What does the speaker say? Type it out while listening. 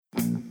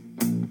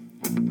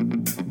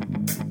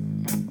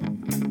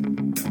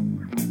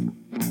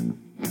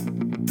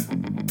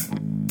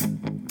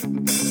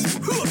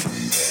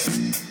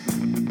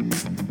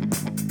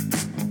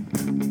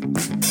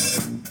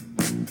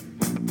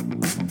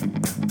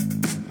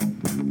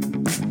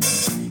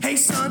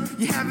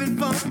You having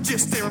fun?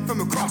 Just staring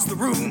from across the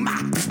room.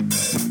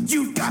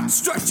 You've got to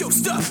strut your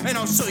stuff, and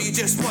I'll show you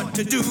just what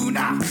to do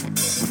now.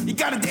 You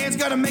gotta dance,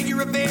 gotta make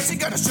your advance, you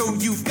gotta show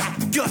you've got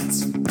the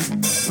guts.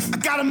 I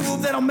got a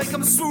move that'll make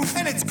them swoop,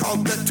 and it's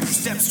called the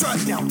two-step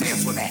strut. Now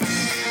dance with me.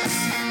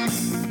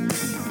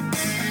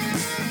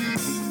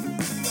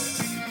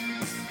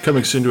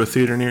 Coming soon to a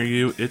theater near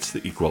you, it's The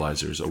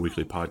Equalizers, a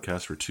weekly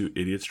podcast where two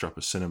idiots drop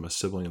a cinema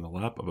sibling in the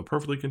lap of a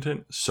perfectly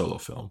content solo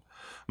film.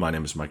 My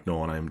name is Mike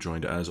Nolan. I am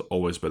joined, as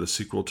always, by the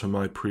sequel to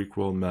my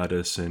prequel,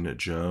 Madison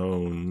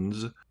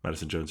Jones.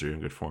 Madison Jones, are you in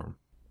good form?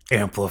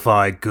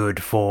 Amplify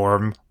good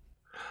form.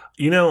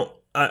 You know,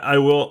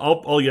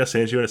 I'll yes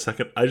and you in a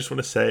second. I just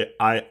want to say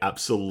I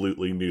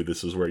absolutely knew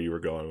this is where you were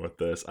going with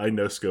this. I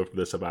no-scoped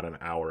this about an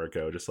hour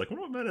ago, just like,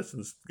 what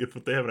Madison's, if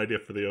they have an idea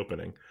for the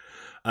opening.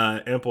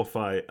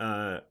 Amplify,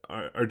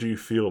 or do you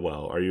feel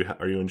well? Are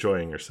you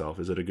enjoying yourself?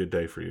 Is it a good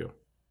day for you?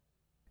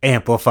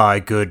 Amplify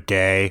good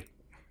day.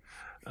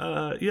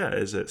 Yeah,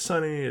 is it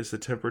sunny? Is the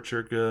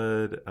temperature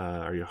good?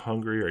 Are you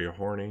hungry? Are you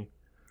horny?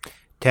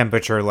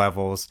 Temperature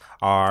levels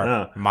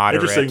are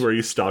moderate. Interesting where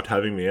you stopped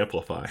having me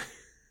amplify.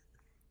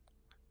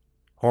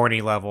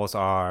 Horny levels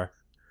are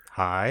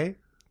high.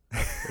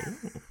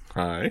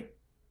 Hi.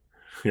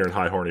 You're in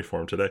high horny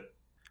form today.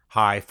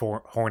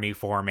 Horny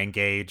form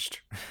engaged.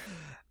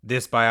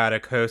 This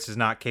biotic host is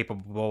not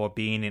capable of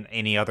being in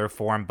any other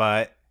form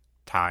but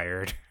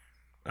tired.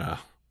 God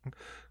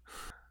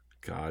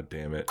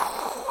damn it.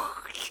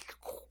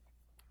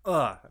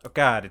 Oh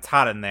God, it's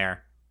hot in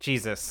there.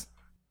 Jesus.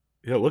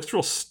 Yeah, it looks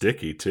real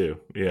sticky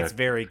too. Yeah. It's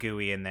very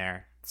gooey in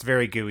there. It's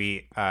very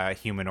gooey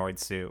humanoid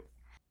suit.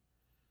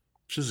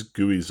 Just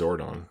gooey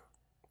Zordon.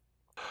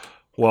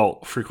 Well,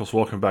 Freakles,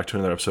 welcome back to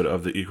another episode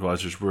of The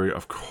Equalizers. We,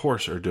 of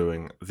course, are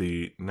doing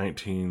the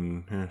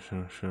 19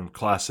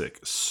 classic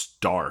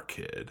Star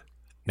Kid.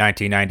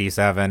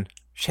 1997.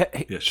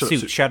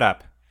 Shut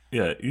up.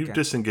 Yeah, you've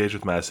disengaged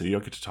with Madison. You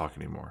don't get to talk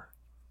anymore.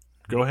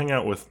 Go hang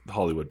out with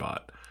Hollywood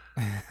Bot.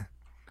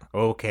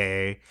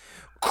 Okay.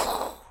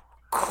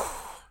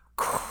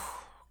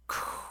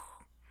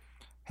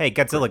 Hey,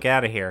 Godzilla, get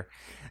out of here.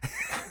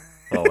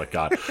 Oh, my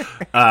God.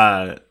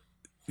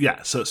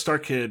 Yeah, so Star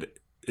Kid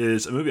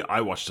is a movie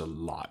I watched a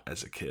lot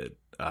as a kid.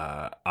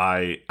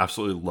 I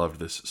absolutely loved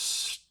this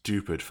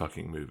stupid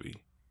fucking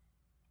movie.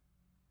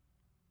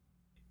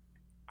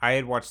 I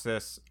had watched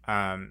this.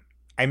 I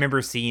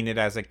remember seeing it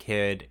as a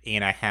kid,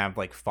 and I have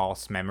like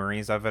false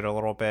memories of it a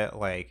little bit.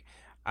 Like,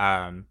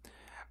 I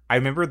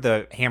remember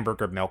the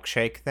hamburger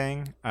milkshake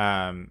thing.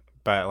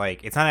 But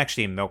like, it's not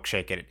actually a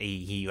milkshake.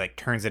 He like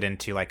turns it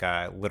into like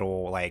a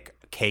little like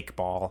cake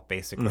ball,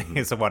 basically,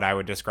 is what I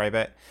would describe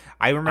it.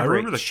 I remember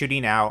it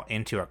shooting out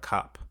into a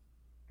cup,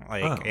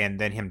 like, and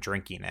then him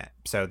drinking it.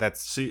 So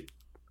that's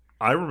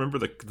I remember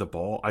the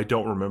ball. I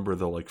don't remember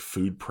the like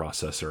food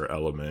processor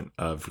element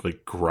of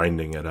like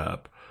grinding it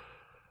up.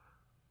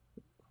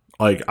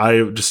 Like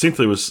I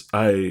distinctly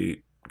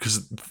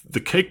because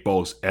the cake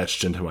ball is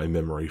etched into my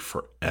memory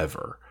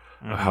forever.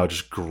 Of how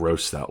just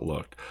gross that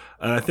looked.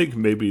 And I think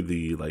maybe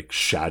the like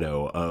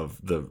shadow of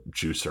the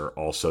juicer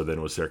also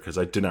then was there, because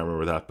I did not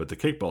remember that, but the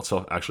cake ball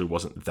itself actually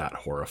wasn't that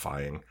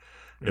horrifying.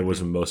 It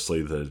was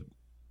mostly the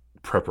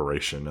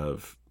preparation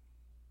of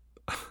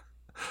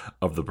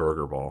the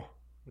burger ball.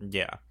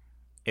 Yeah.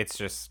 It's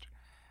just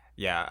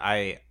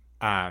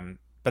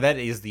but that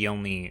is the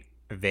only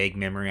vague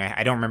memory.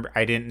 I don't remember.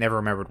 Never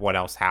remembered what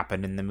else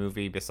happened in the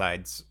movie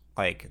besides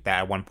like that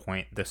at one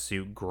point the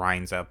suit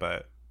grinds up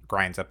a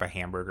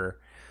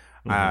hamburger.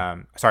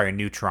 Sorry, a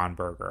neutron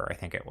burger, I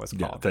think it was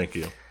called. Yeah, thank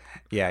you.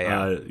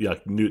 Yeah.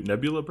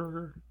 Nebula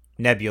burger?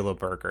 Nebula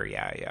burger,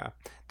 yeah.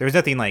 There's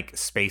nothing like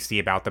spacey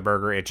about the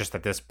burger. It's just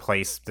that this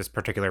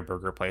particular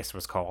burger place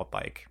was called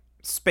like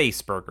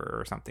Space Burger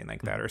or something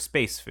like that, or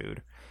Space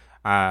Food.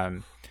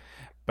 It's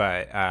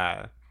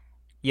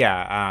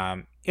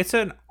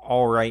an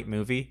alright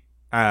movie.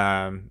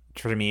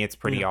 For me, it's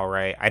pretty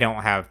alright. I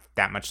don't have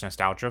that much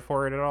nostalgia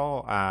for it at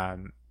all.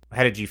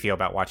 How did you feel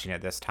about watching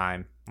it this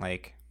time?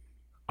 Like,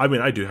 I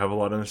mean, I do have a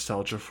lot of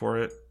nostalgia for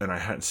it, and I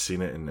hadn't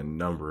seen it in a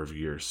number of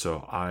years,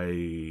 so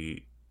I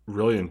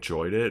really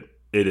enjoyed it.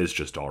 It is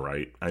just all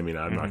right. I mean,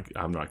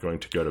 I'm not going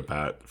to go to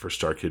bat for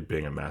Star Kid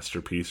being a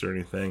masterpiece or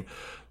anything,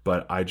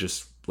 but I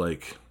just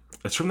like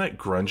it's from that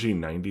grungy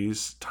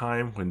 90s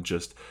time when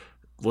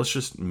let's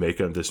just make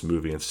this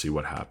movie and see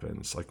what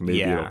happens. Like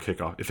maybe it'll kick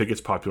off. If it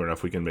gets popular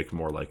enough, we can make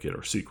more like it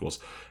or sequels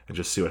and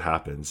just see what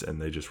happens.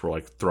 And they just were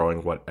like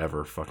throwing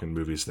whatever fucking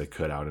movies they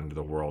could out into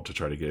the world to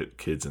try to get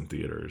kids in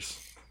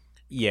theaters.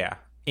 Yeah.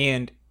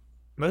 And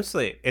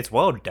mostly it's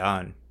well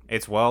done.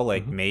 It's well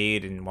like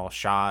made and well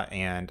shot.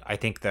 And I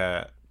think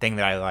the thing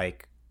that I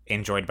like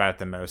enjoyed about it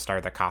the most are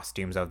the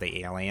costumes of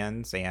the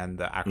aliens and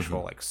the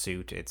actual like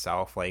suit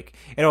itself. Like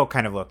it all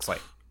kind of looks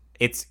like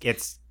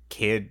it's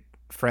kid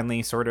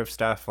friendly sort of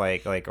stuff,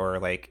 like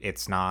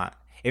it's not.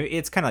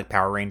 It's kind of like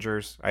Power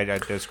Rangers. I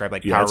describe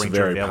like Power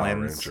Ranger villains.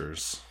 Power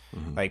Rangers.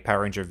 Like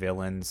Power Ranger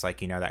villains, like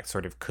that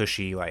sort of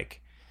cushy,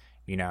 like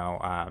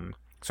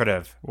sort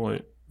of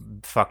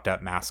fucked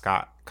up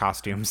mascot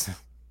costumes.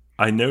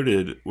 I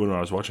noted when I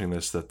was watching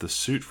this that the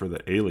suit for the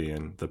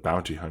alien, the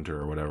bounty hunter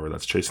or whatever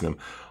that's chasing them,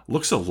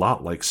 looks a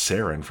lot like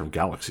Saren from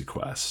Galaxy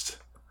Quest.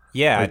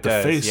 Yeah, Like it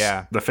does.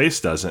 Yeah. the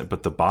face doesn't,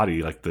 but the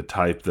body, like the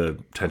type,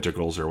 the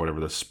tentacles or whatever,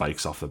 the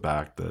spikes off the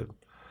back, the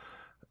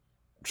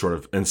sort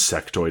of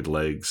insectoid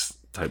legs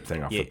type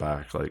thing off the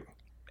back, like.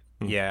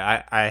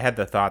 Yeah, I had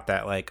the thought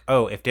that like,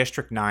 oh, if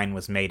District 9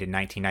 was made in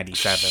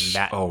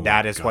 1997,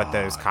 that is what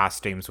those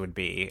costumes would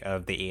be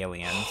of the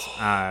aliens.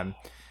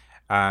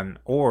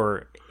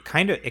 Or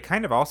it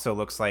kind of also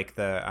looks like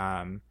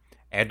the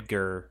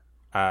Edgar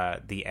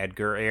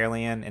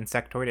alien,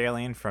 insectoid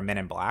alien from Men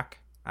in Black.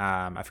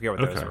 I forget what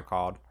those were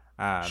called.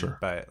 Sure.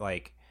 But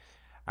like,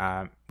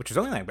 which was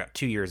only like about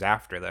 2 years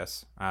after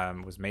this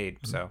was made.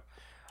 So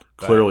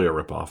Clearly a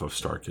ripoff of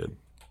Star Kid.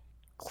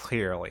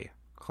 Clearly.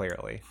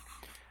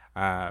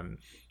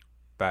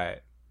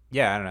 But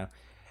yeah, I don't know.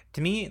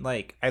 To me,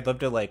 like, I'd love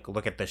to like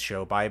look at the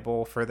show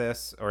Bible for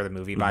this or the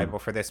movie Bible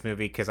for this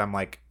movie, because I'm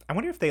like, I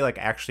wonder if they like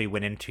actually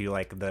went into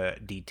like the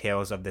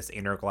details of this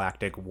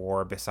intergalactic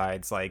war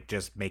besides like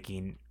just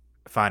making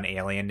fun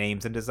alien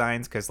names and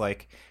designs, because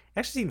like it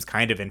actually seems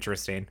kind of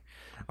interesting.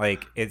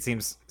 Like it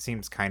seems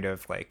kind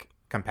of like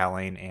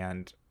compelling,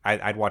 and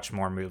I'd watch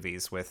more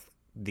movies with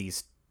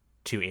these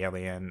two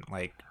alien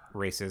like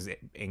races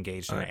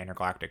engaged in an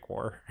intergalactic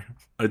war.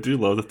 I do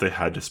love that they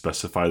had to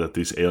specify that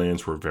these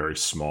aliens were very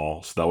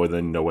small, so that way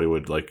then nobody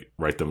would like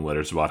write them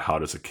letters about how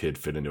does a kid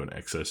fit into an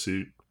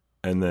exosuit.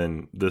 And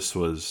then this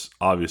was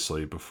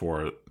obviously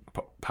before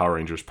Power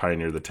Rangers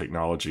pioneered the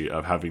technology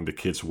of having the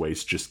kid's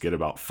waist just get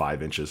about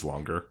 5 inches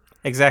longer.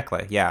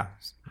 Exactly, yeah.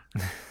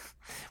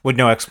 With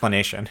no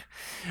explanation.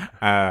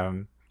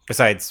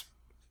 Besides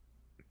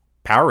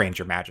Power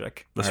Ranger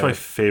magic. That's my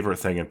favorite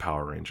thing in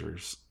Power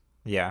Rangers.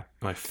 Yeah.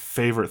 My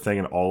favorite thing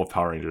in all of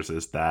Power Rangers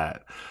is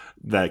that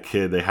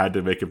kid, they had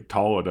to make him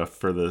tall enough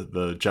for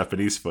the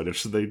Japanese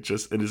footage, so they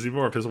just, and as he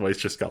morphed, his waist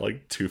just got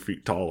like 2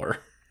 feet taller.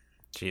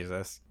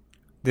 Jesus.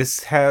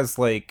 This has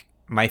like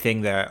my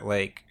thing that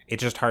like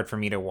it's just hard for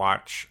me to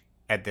watch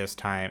at this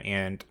time,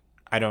 and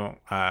I don't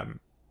want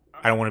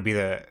to be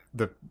the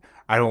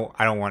I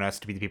don't want us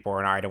to be the people,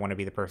 or I don't want to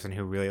be the person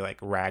who really like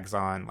rags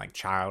on like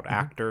child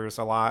actors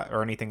a lot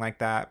or anything like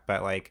that,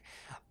 but like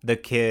the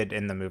kid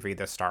in the movie,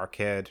 the star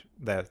kid,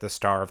 the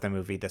star of the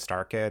movie, the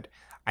star kid,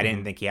 I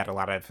didn't think he had a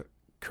lot of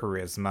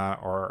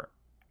charisma or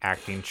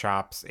acting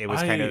chops. It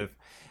was kind of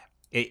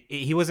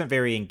he wasn't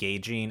very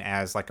engaging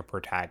as like a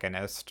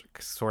protagonist,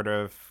 sort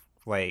of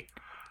like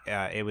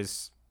I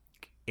was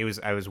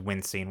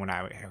wincing when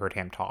I heard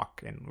him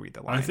talk and read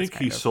the lines. I think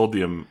he sold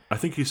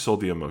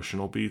the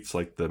emotional beats,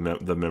 like the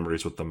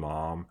memories with the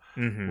mom,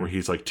 where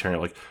he's like tearing,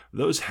 like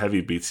those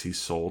heavy beats he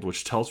sold,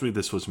 which tells me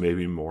this was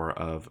maybe more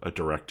of a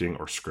directing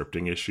or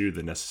scripting issue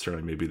than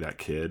necessarily maybe that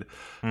kid.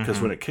 Because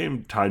when it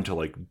came time to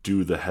like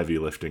do the heavy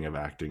lifting of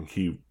acting,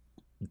 he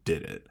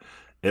did it.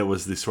 It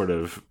was the sort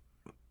of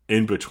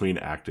in between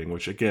acting,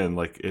 which again,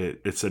 like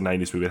it's a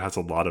 90s movie. It has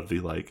a lot of the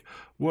like,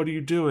 what are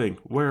you doing?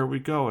 Where are we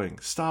going?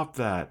 Stop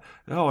that.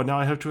 Oh, now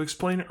I have to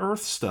explain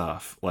Earth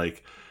stuff.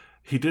 Like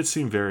he did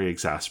seem very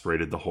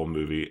exasperated the whole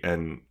movie,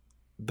 and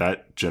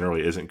that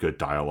generally isn't good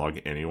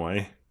dialogue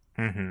anyway.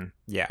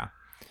 Yeah.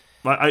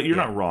 But you're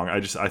not wrong.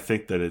 I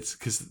think that it's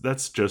because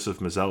that's Joseph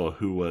Mazzello,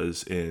 who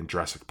was in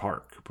Jurassic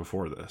Park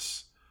before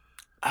this.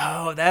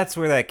 Oh, that's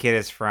where that kid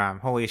is from.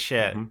 Holy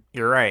shit.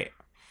 You're right.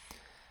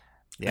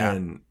 Yeah.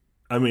 And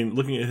I mean,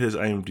 looking at his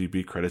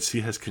IMDb credits,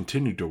 he has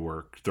continued to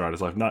work throughout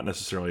his life, not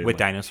necessarily with like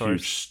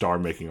dinosaurs, huge star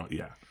making.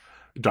 Yeah,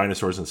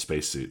 dinosaurs and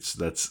spacesuits.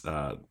 That's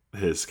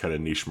his kind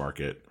of niche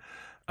market.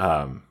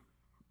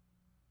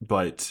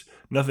 But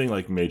nothing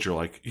like major.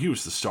 Like he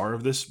was the star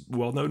of this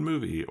well-known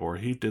movie, or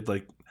he did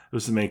like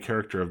was the main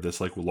character of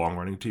this like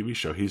long-running TV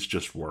show. He's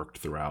just worked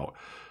throughout,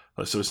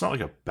 so it's not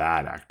like a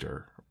bad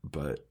actor,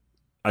 but.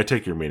 I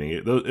take your meaning.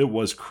 It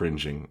was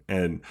cringing.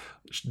 And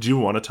do you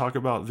want to talk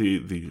about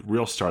the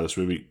real star of this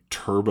movie,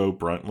 Turbo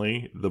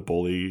Bruntley, the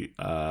bully?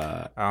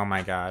 Oh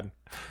my God.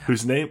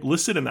 Whose name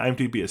listed in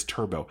IMDb as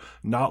Turbo,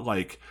 not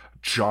like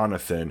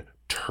Jonathan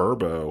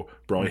Turbo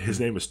Bruntley. His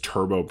name is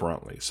Turbo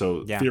Bruntley.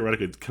 So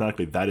theoretically,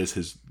 canonically, that is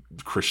his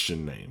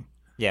Christian name.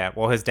 Yeah.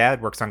 Well, his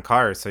dad works on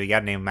cars, so you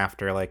got to name him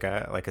after like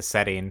a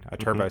setting, a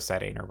turbo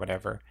setting or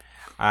whatever.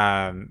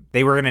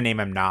 They were going to name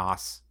him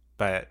Nos,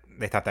 but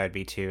they thought that would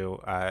be too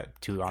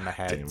on the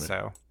head.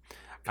 So,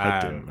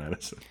 God damn it,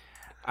 Madison.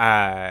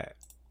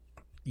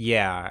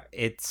 Yeah,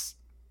 it's.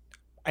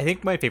 I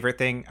think my favorite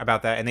thing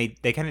about that, and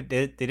they kind of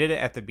did it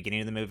at the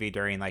beginning of the movie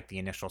during like the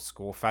initial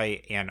school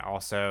fight, and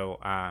also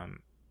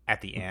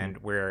at the end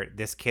where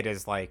this kid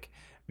is like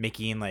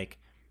making like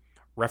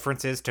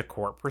references to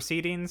court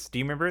proceedings. Do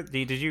you remember?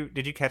 Did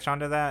you catch on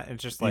to that?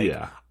 It's just like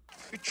You're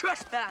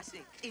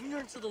trespassing.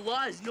 Ignorance of the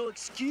law is no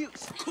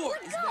excuse. Court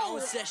is now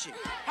in session.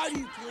 How do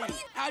you plead?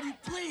 How do you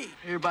plead?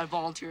 Hereby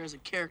volunteer as a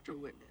character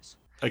witness.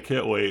 I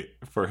can't wait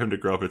for him to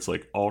grow up. It's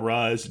like, all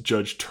rise,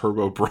 Judge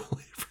Turbo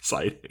Bruntley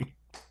presiding.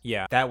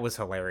 Yeah, that was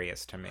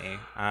hilarious to me.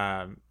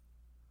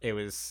 It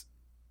was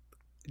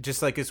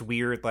just like this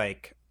weird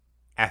like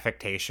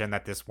affectation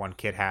that this one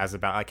kid has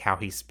about like how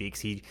he speaks.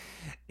 He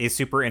is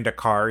super into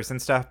cars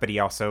and stuff, but he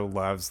also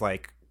loves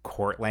like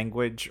court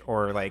language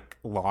or like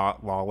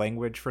law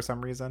language for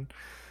some reason.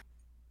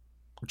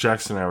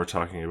 Jackson and I were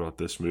talking about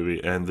this movie,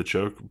 and the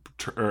joke,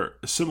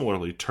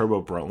 similarly,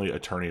 Turbo Bruntley,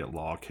 attorney at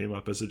law, came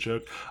up as a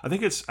joke. I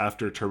think it's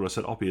after Turbo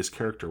said, "I'll be his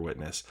character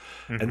witness,"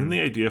 and then the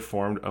idea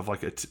formed of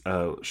like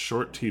a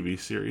short TV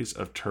series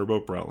of Turbo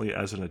Bruntley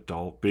as an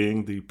adult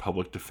being the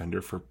public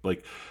defender for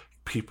like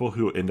people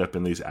who end up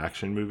in these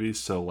action movies.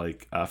 So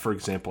like for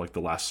example, like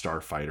The Last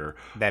Starfighter,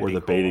 where the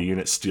beta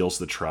unit steals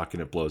the truck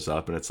and it blows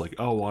up, and it's like,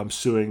 oh well, I'm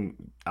suing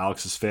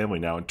Alex's family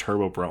now, and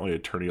Turbo Bruntley,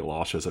 attorney at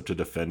law, shows up to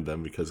defend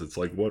them, because it's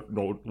like what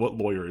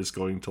lawyer is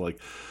going to like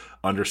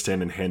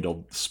understand and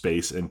handle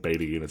space and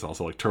beta units?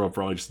 Also, like Turbo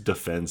Bruntley just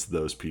defends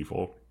those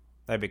people.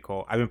 That'd be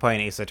cool. I've been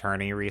playing Ace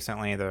Attorney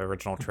recently, the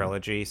original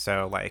trilogy,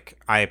 so like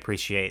I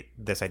appreciate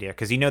this idea,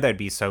 because that'd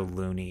be so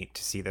loony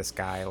to see this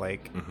guy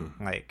like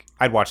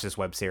I'd watch this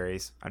web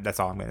series. That's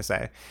all I'm gonna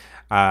say.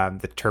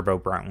 The Turbo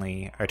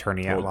Bruntley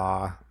attorney at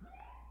law.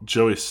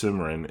 Joey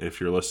Simran,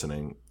 if you're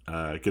listening,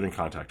 get in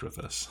contact with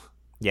us.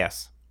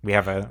 Yes, we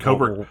have a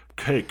Cobra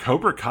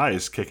Kai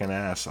is kicking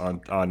ass on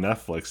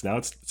Netflix. Now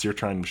it's your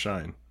time to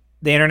shine.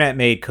 The internet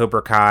made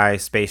Cobra Kai,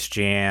 Space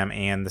Jam,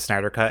 and the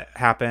Snyder Cut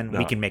happen.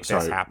 We can make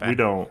this happen. We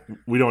don't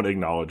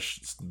acknowledge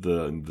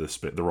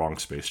the wrong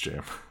Space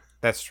Jam.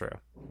 That's true.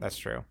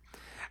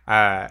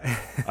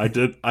 I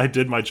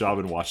did my job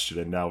and watched it,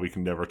 and now we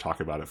can never talk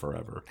about it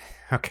forever.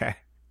 Okay.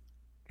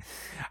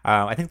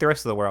 I think the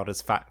rest of the world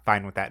is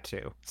fine with that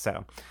too.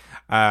 So,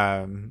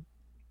 but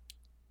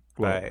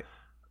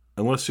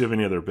unless you have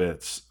any other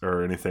bits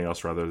or anything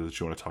else rather that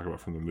you want to talk about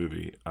from the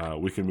movie,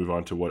 we can move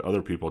on to what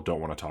other people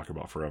don't want to talk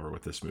about forever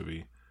with this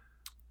movie.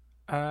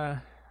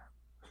 That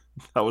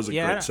was a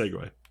great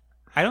segue.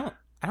 I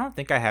don't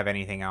think I have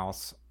anything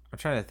else. I'm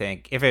trying to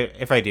think.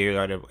 If I do,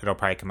 it'll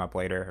probably come up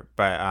later.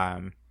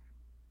 But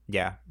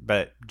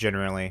but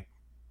generally,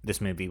 this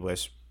movie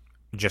was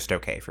just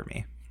okay for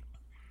me.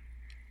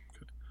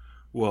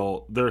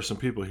 Well, there are some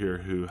people here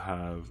who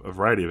have a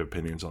variety of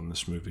opinions on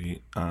this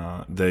movie.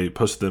 They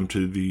posted them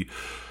to the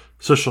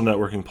social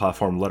networking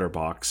platform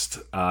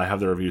Letterboxd. I have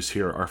their reviews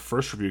here. Our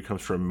first review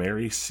comes from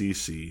Mary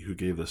Cece, who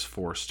gave this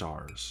 4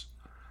 stars.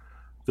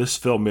 This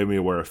film made me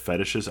aware of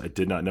fetishes I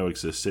did not know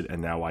existed,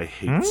 and now I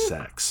hate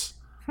sex.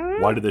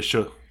 Why did they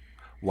show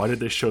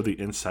the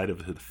inside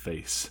of the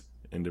face?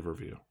 End of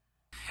review.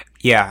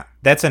 Yeah,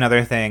 that's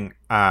another thing.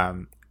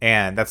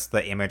 And that's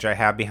the image I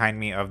have behind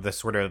me of the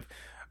sort of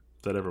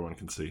that everyone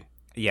can see.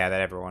 Yeah,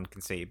 that everyone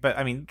can see. But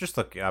I mean, just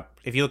look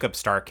up. If you look up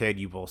Star Kid,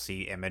 you will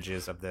see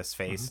images of this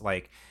face.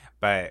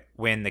 But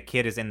when the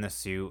kid is in the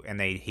suit and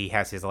he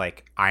has his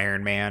like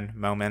Iron Man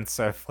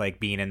moments of like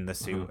being in the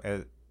suit.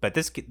 But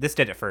this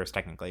did it first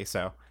technically.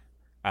 So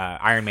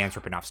Iron Man's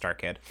ripping off Star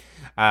Kid.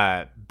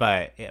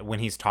 But when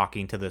he's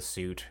talking to the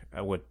suit,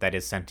 that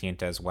is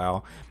sentient as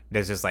well,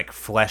 there's this like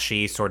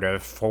fleshy sort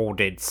of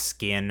folded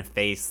skin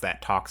face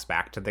that talks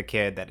back to the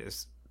kid that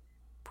is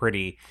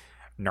pretty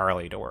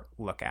gnarly to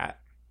look at.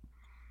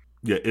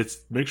 Yeah,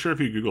 make sure if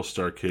you Google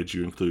Star Kids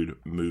you include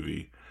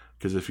movie,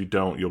 because if you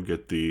don't, you'll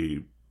get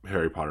the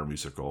Harry Potter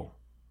musical,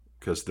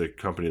 because the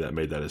company that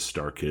made that is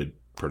Star Kid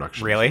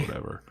Productions. Really? Or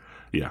whatever.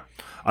 Yeah,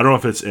 I don't know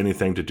if it's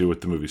anything to do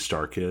with the movie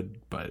Star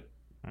Kid, but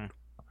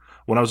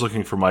when I was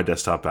looking for my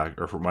desktop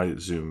for my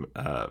Zoom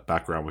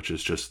background, which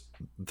is just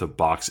the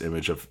box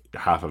image of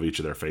half of each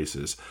of their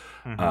faces,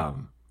 I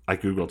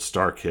Googled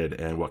Star Kid,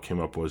 and what came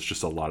up was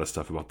just a lot of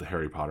stuff about the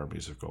Harry Potter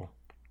musical.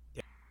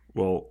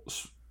 Well,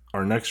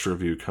 our next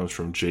review comes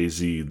from Jay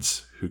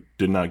Zeeds, who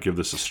did not give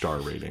this a star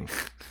rating.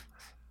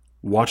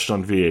 Watched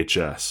on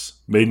VHS.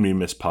 Made me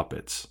miss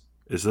puppets.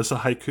 Is this a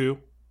haiku?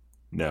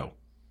 No.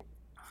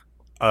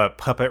 A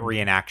puppet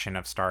reenaction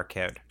of Star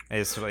Kid.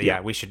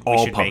 We should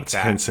puppets, make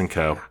that. Henson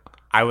Co.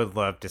 I would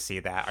love to see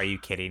that. Are you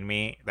kidding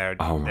me?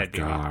 Oh my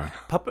god.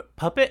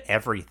 Puppet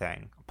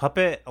everything.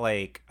 Puppet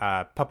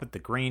Puppet the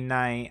Green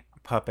Knight.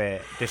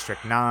 Puppet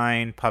District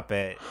 9.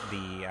 Puppet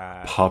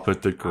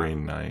the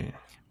Green Knight.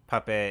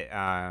 Puppet,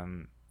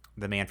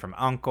 The Man from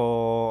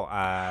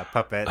U.N.C.L.E.,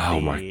 Puppet. Oh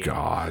my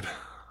god.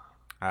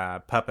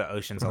 Puppet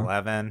Ocean's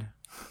 11.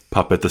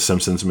 Puppet the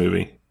Simpsons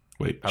movie.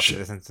 Wait, Puppet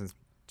the Simpsons.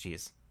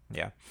 Jeez,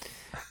 yeah.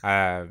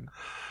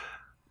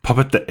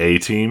 Puppet the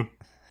A-Team.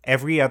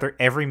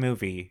 Every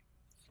movie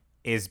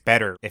is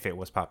better if it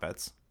was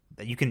puppets.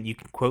 You can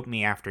quote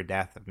me after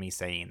death of me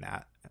saying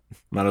that.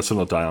 Madison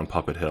will die on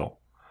Puppet Hill.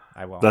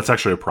 I will. That's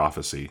actually a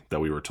prophecy that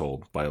we were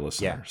told by a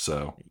listener. Yeah.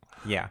 So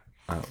yeah.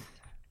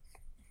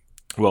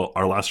 Well,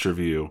 our last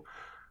review,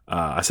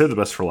 I saved the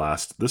best for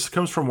last. This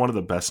comes from one of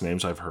the best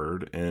names I've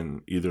heard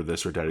in either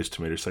this or Daddy's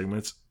Tomato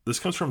segments. This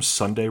comes from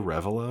Sunday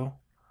Revelo,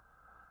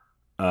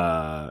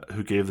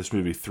 who gave this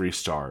movie 3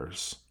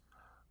 stars.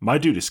 My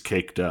dude is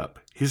caked up.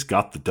 He's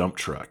got the dump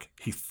truck.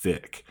 He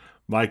thick.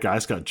 My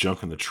guy's got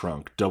junk in the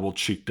trunk. Double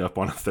cheeked up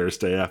on a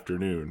Thursday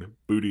afternoon.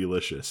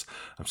 Bootylicious.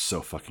 I'm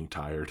so fucking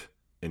tired.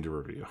 End of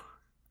review.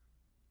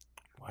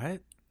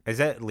 What? Is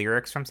that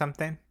lyrics from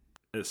something?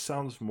 it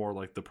sounds more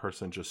like the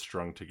person just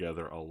strung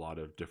together a lot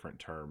of different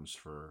terms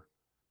for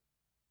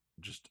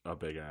just a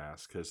big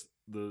ass, because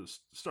the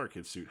Star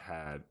Kid suit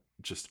had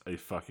just a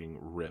fucking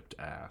ripped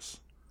ass.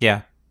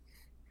 Yeah.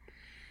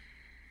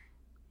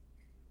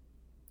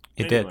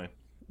 Anyway,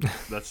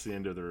 that's the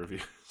end of the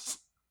reviews.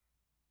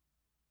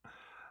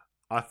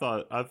 I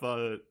thought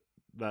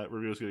that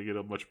review was going to get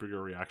a much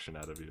bigger reaction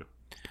out of you.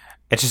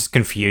 It's just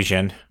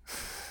confusion.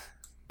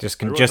 Just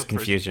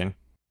confusion.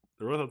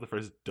 I wrote out the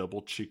phrase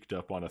double cheeked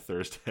up on a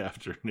Thursday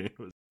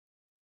afternoon.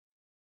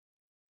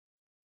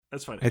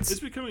 That's fine. It's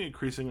becoming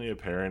increasingly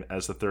apparent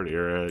as the third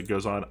era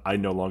goes on. I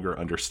no longer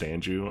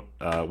understand you,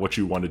 what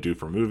you want to do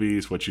for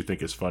movies, what you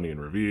think is funny in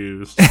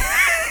reviews.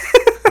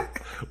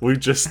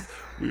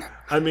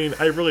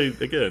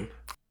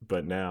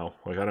 But now,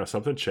 like, I don't know,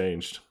 something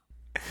changed.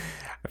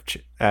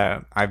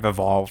 I've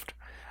evolved.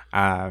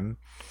 I'm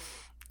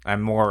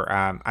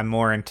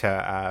more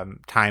into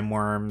time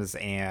worms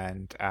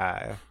and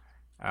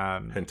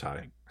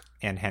hentai.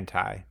 And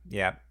hentai.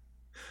 Yeah.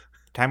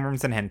 Time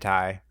worms and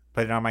hentai.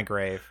 Put it on my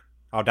grave.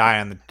 I'll die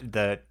on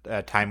the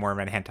time worm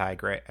and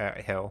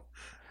hentai hill.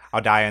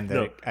 I'll die on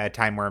the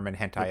time worm and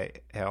hentai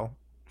hill.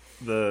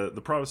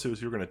 The promise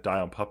was you were going to die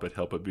on Puppet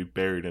Hill, but be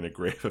buried in a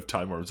grave of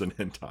time worms and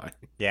hentai.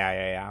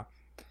 Yeah.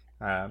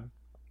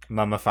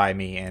 Mummify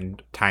me in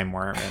time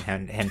worm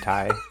and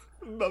hentai.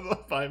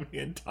 Mummify me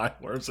in time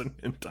worms and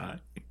hentai.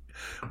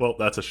 Well,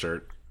 that's a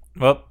shirt.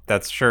 Well,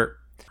 that's a shirt.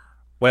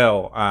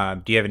 Well,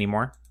 do you have any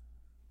more?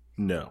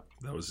 No,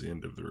 that was the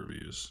end of the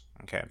reviews.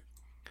 Okay.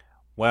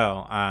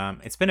 Well,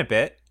 it's been a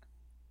bit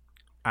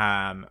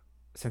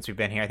since we've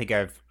been here. I think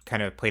I've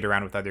kind of played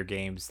around with other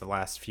games the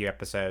last few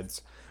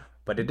episodes.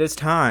 But it is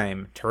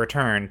time to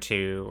return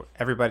to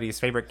everybody's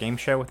favorite game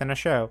show within a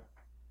show.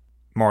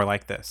 More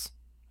Like This.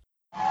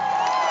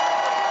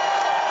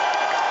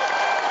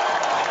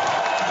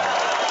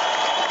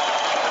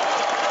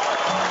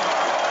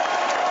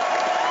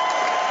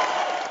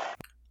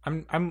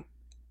 I'm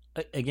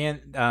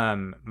again,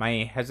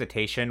 my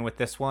hesitation with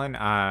this one,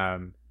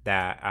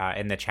 that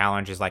in the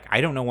challenge is like, I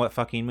don't know what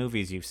fucking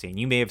movies you've seen.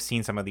 You may have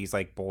seen some of these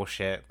like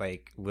bullshit,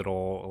 like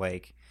little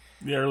like.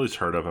 Yeah, or at least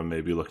heard of them,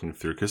 maybe looking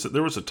through. Because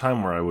there was a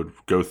time where I would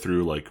go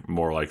through like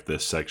More Like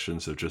This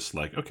sections of just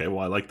like, okay, well,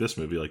 I like this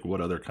movie. Like,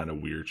 what other kind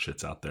of weird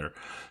shit's out there?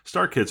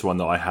 Star Kids one,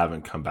 though, I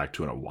haven't come back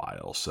to in a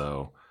while.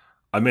 So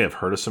I may have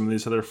heard of some of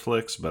these other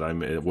flicks, but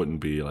it wouldn't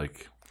be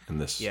like in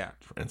this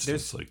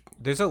instance.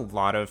 There's a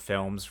lot of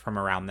films from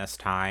around this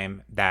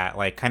time that,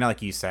 like, kind of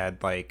like you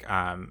said, like,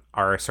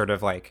 are sort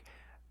of like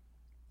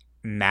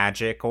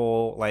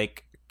magical,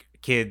 like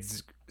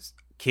kids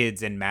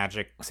in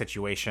magic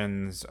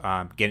situations,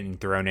 getting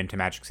thrown into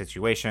magic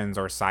situations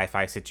or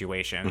sci-fi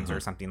situations or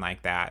something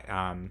like that,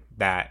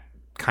 that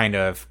kind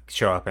of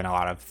show up in a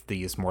lot of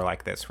these More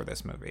Like This for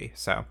this movie.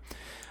 So,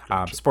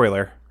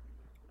 spoiler,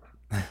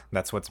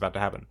 that's what's about to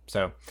happen.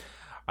 So,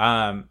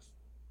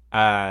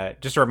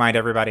 just to remind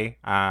everybody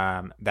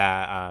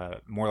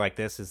that More Like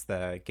This is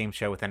the game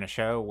show within a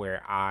show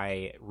where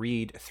I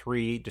read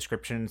 3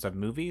 descriptions of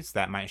movies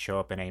that might show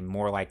up in a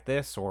More Like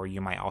This, or you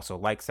might also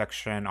like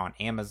section on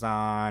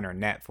Amazon or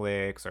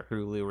Netflix or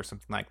Hulu or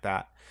something like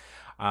that.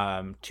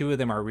 2 of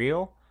them are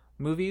real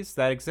movies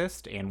that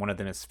exist, and 1 of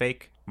them is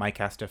fake. Mike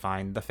has to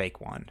find the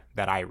fake one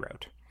that I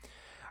wrote.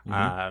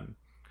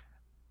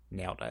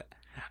 Nailed it.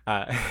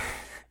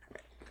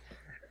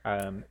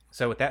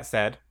 So with that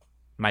said,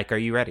 Mike, are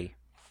you ready?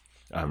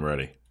 I'm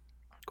ready.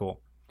 Cool.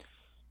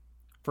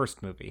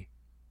 First movie.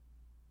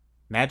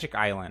 Magic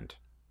Island,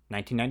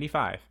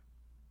 1995.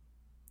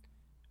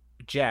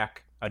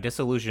 Jack, a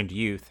disillusioned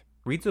youth,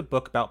 reads a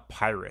book about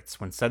pirates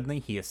when suddenly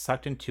he is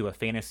sucked into a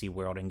fantasy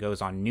world and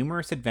goes on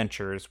numerous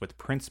adventures with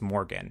Prince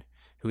Morgan,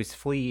 who is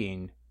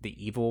fleeing the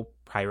evil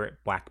pirate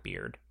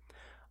Blackbeard.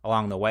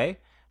 Along the way,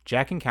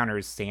 Jack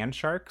encounters sand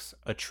sharks,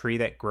 a tree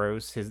that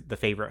grows the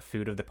favorite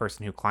food of the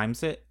person who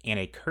climbs it, and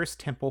a cursed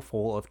temple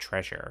full of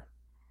treasure.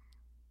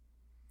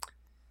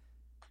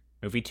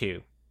 Movie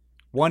 2.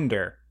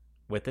 Wonder,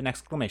 with an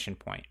exclamation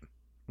point.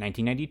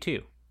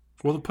 1992.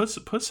 Well, put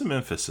some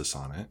emphasis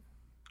on it.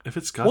 If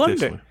it's got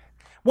this one.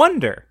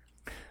 Wonder.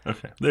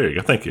 Okay, there you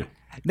go. Thank you.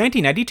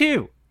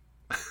 1992.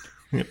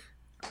 Yep.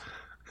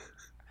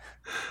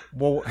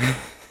 Well,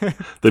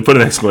 they put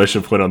an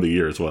exclamation point on the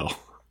year as well.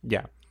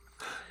 Yeah.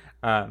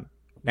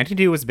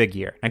 1992 was a big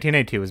year.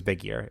 1992 was a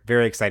big year.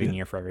 Very exciting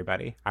year for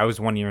everybody. I was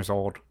 1 year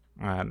old.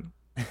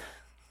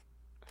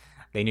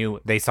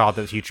 They saw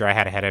the future I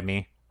had ahead of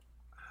me.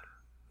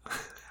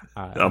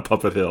 On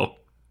Puppet Hill.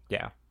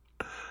 Yeah.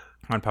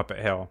 On Puppet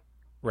Hill,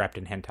 wrapped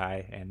in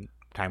hentai and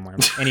time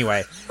worms.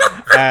 Anyway,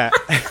 I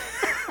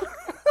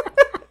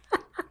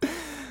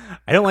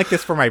don't like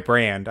this for my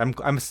brand.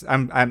 I'm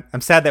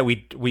sad that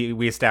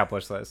we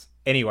established this.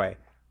 Anyway,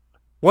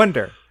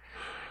 Wonder,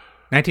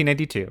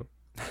 1992.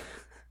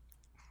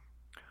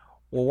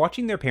 While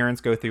watching their parents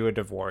go through a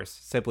divorce,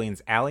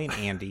 siblings Allie and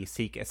Andy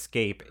seek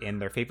escape in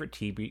their favorite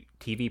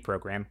TV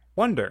program,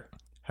 Wonder,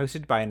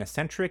 hosted by an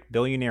eccentric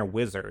billionaire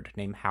wizard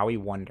named Howie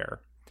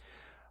Wonder.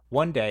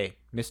 One day,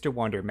 Mr.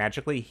 Wonder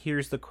magically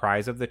hears the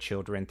cries of the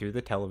children through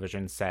the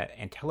television set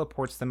and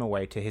teleports them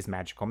away to his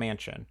magical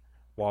mansion.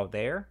 While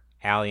there,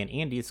 Allie and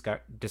Andy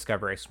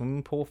discover a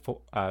swimming pool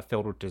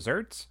filled with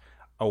desserts,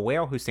 a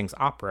whale who sings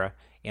opera,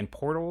 and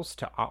portals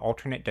to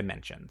alternate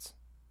dimensions.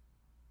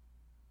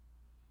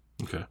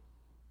 Okay.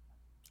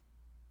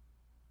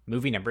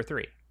 Movie number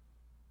 3.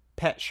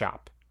 Pet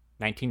Shop,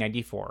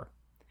 1994.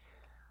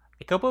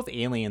 A couple of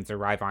aliens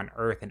arrive on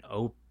Earth and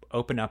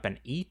open up an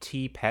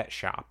E.T. pet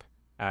shop,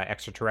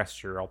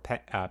 extraterrestrial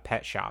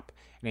pet shop,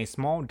 in a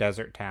small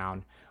desert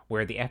town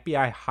where the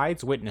FBI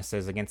hides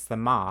witnesses against the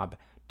mob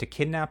to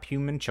kidnap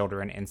human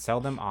children and sell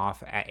them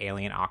off at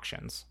alien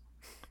auctions.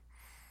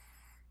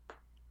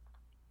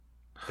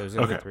 Those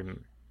are the three.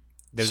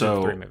 Those are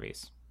the 3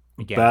 movies.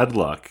 Again. Bad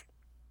luck.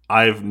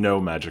 I've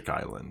no Magic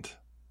Island.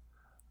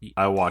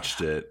 I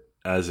watched it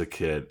as a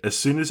kid. As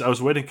soon as I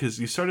was waiting, because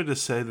you started to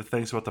say the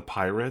things about the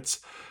pirates.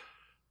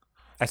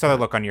 I saw the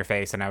look on your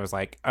face, and I was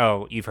like,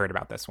 "Oh, you've heard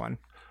about this one."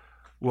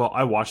 Well,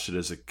 I watched it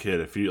as a kid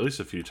at least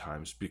a few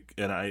times,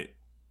 and I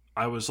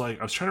was trying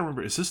to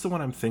remember, is this the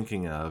one I'm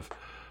thinking of?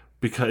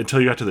 Because until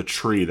you got to the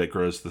tree that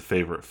grows the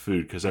favorite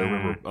food, because I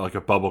remember like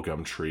a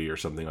bubblegum tree or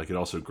something, like it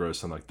also grows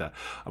something like that.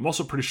 I'm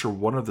also pretty sure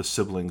one of the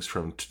siblings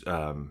from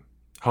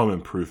Home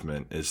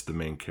Improvement is the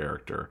main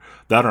character.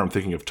 That, or I'm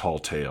thinking of Tall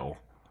Tale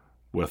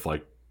with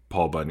like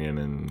Paul Bunyan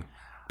and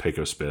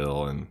Pecos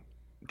Bill and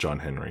John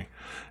Henry.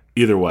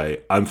 Either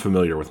way, I'm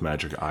familiar with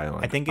Magic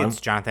Island. I think it's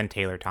Jonathan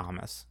Taylor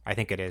Thomas. I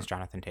think it is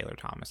Jonathan Taylor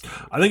Thomas.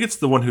 I think it's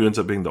the one who ends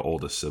up being the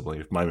oldest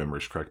sibling, if my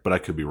memory's correct, but I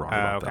could be wrong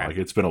about that. Like,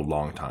 it's been a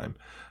long time.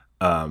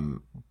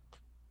 I'm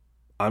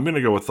going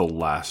to go with the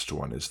last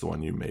one is the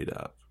one you made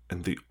up.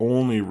 And the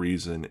only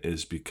reason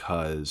is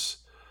because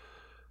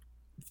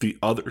the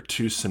other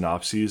 2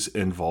 synopses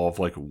involve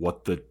like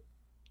what the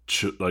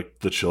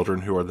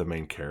children who are the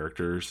main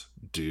characters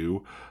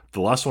do.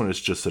 The last one is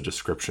just a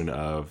description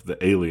of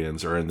the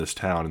aliens are in this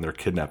town and they're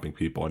kidnapping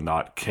people, and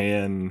not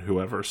can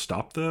whoever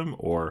stop them,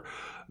 or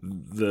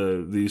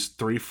these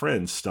 3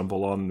 friends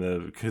stumble on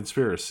the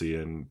conspiracy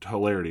and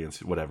hilarity and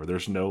whatever.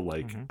 There's no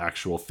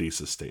actual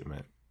thesis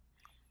statement.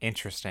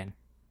 Interesting.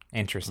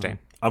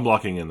 I'm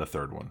locking in the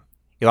third one.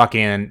 You're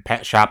locking in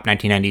Pet Shop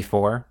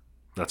 1994?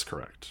 That's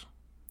correct.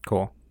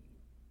 Cool.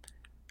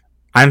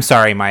 I'm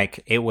sorry,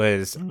 Mike. It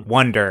was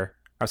Wonder.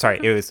 I'm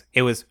sorry.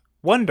 It was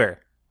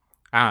Wonder.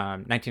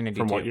 1992.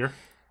 From what year?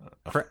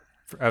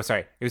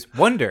 Sorry. It was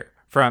Wonder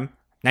from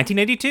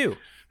 1982.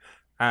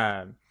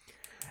 Well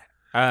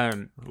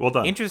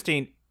done.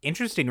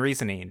 Interesting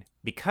reasoning,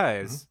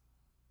 because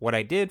what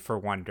I did for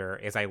Wonder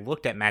is I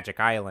looked at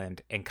Magic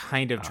Island and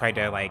kind of tried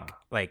to like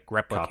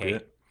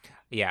replicate.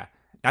 Yeah.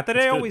 Not that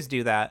I always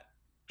do that.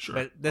 Sure.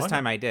 But this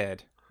time I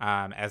did,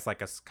 as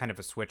like a kind of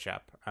a switch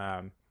up.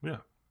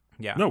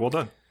 Yeah. No, well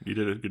done. You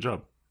did a good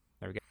job.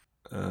 There we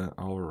go.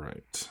 All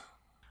right.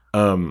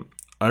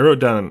 I wrote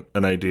down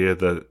an idea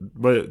that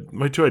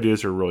my 2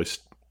 ideas are really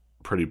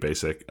pretty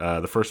basic.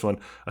 The first one,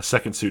 a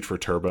second suit for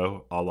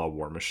Turbo, a la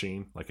War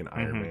Machine, like an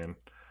Iron Man.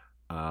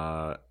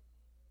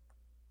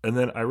 And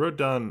then I wrote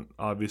down,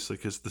 obviously,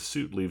 because the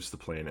suit leaves the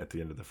plane at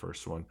the end of the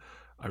first one,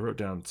 I wrote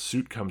down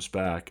suit comes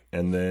back.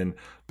 And then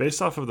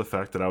based off of the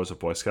fact that I was a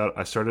Boy Scout,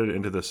 I started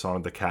into the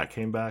song The Cat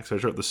Came Back. So I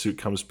wrote the suit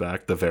comes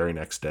back the very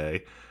next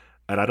day.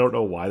 And I don't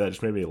know why, that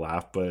just made me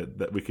laugh, but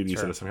that we could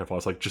use it as some kind of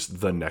It's like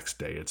just the next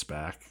day it's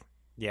back.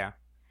 Yeah.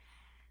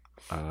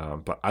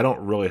 But I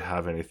don't really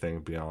have anything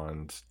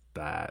beyond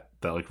that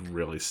like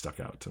really stuck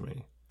out to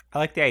me. I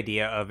like the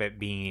idea of it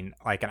being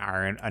like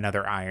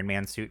another Iron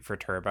Man suit for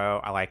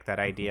Turbo. I like that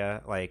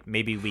idea. Like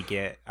maybe we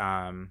get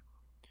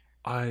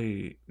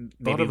maybe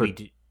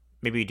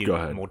we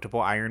do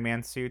multiple Iron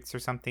Man suits or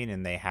something,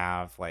 and they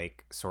have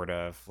like sort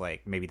of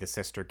like maybe the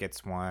sister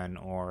gets one,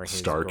 or his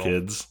Star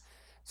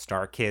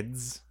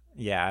Kids.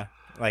 Yeah,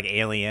 like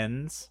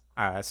aliens.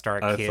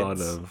 Star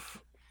Kids.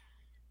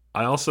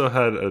 I also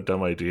had a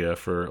dumb idea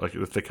for like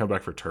if they come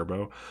back for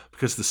Turbo,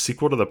 because the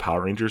sequel to the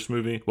Power Rangers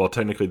movie, well,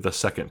 technically the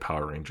second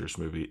Power Rangers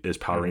movie is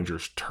Power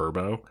Rangers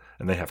Turbo,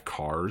 and they have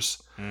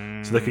cars,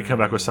 so they could come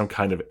back with some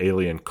kind of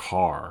alien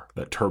car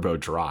that Turbo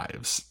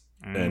drives,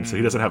 and so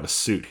he doesn't have a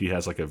suit; he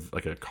has like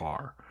a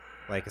car,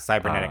 like a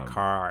cybernetic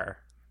car.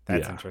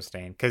 That's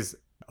interesting, because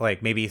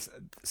like maybe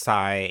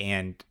Sai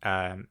and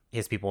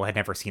his people had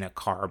never seen a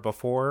car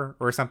before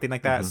or something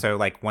like that. So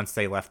like once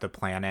they left the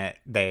planet,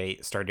 they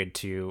started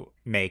to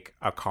make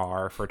a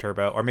car for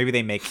Turbo, or maybe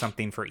they make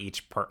something for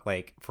each part,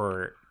 like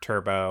for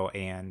Turbo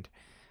and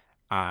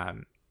a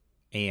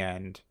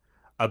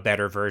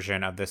better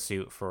version of the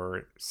suit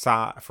for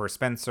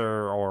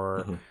Spencer,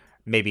 or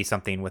maybe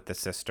something with the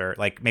sister.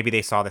 Like maybe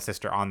they saw the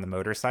sister on the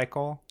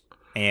motorcycle,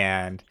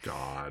 and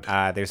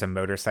there's a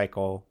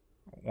motorcycle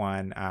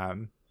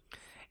one.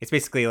 It's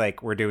basically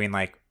like we're doing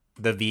like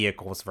the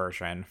vehicles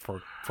version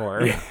for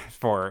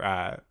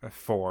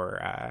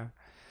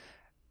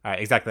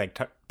exactly like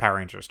Power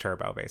Rangers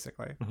Turbo,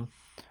 basically.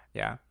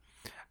 Yeah,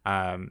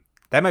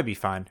 that might be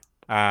fun.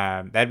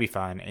 That'd be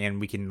fun, and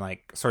we can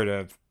like sort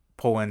of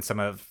pull in some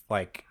of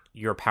like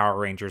your Power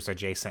Rangers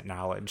adjacent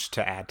knowledge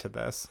to add to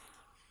this.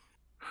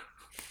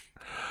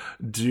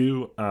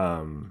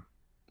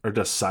 Or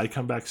does Sai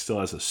come back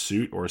still as a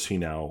suit, or is he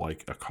now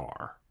like a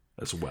car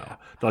as well?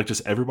 Like,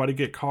 does everybody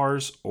get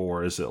cars,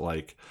 or is it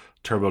like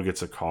Turbo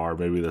gets a car,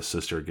 maybe the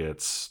sister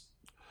gets...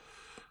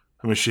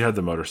 I mean, she had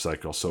the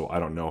motorcycle, so I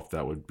don't know if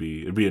that would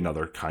be... It'd be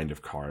another kind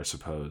of car, I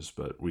suppose,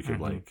 but we could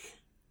like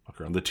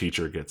look around. The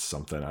teacher gets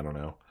something, I don't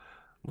know.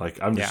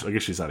 Like, I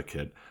guess she's not a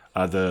kid.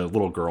 The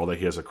little girl that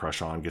he has a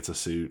crush on gets a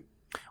suit.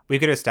 We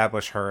could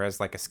establish her as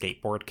like a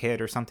skateboard kid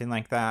or something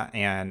like that,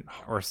 and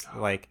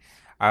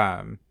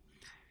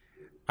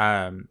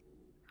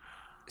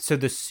so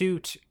the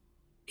suit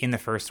in the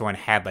first one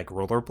had like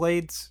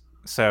rollerblades,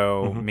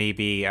 so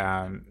maybe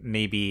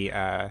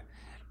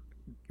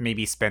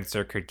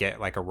Spencer could get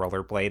like a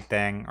rollerblade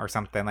thing or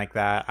something like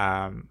that,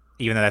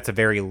 even though that's a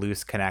very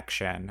loose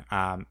connection,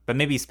 but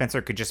maybe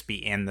Spencer could just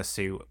be in the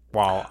suit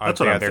while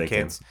the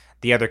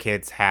other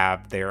kids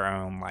have their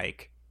own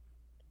like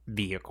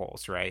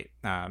vehicles, right?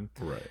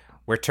 Right.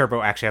 Where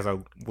Turbo actually has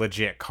a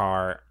legit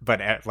car,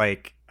 but at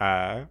like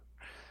the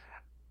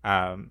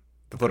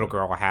little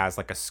girl has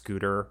like a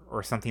scooter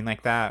or something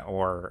like that,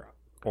 or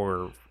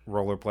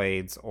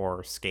rollerblades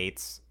or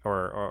skates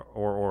or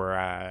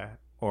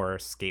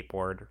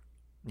skateboard.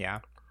 Yeah.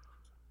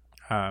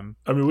 I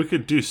mean, we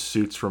could do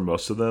suits for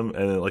most of them,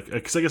 and then, like,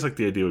 because I guess like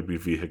the idea would be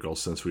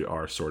vehicles, since we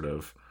are sort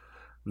of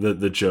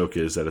the joke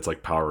is that it's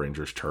like Power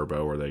Rangers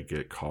Turbo where they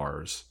get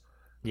cars.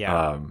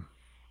 Yeah.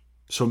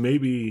 So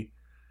maybe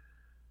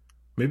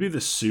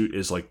the suit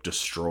is like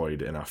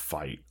destroyed in a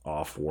fight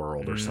off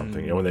world or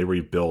something, and when they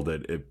rebuild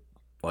it,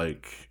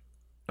 like,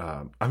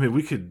 I mean,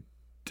 we could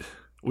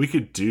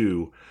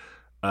do,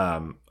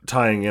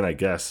 tying in, I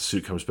guess, the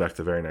suit comes back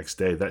the very next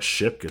day. That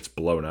ship gets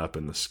blown up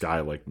in the sky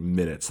like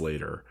minutes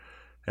later,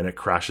 and it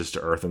crashes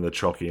to Earth, and the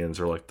Chalkians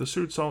are like, the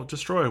suit's all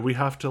destroyed, we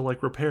have to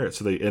like repair it.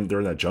 So they're in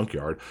that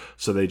junkyard,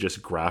 so they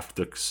just graft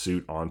the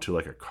suit onto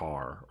like a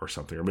car or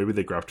something, or maybe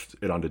they graft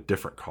it onto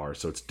different cars,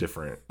 so it's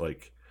different.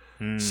 Like,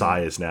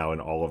 Sai is now in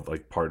all of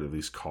like part of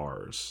these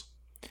cars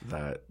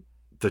that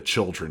the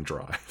children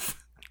drive.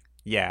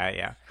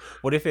 Yeah.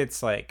 What if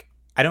it's like,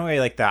 I don't really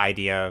like the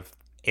idea of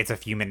it's a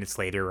few minutes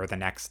later or the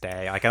next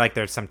day. Like, I like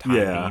there's some time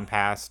being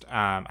passed.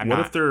 What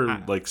if they're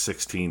like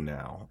 16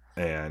 now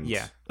and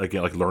like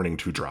learning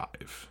to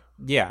drive?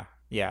 Yeah.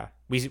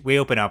 We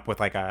open up with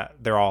like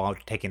they're all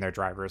taking their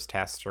driver's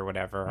test or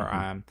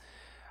whatever.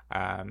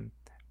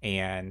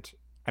 And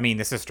I mean,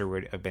 the sister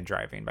would have been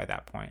driving by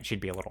that point. She'd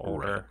be a little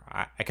older.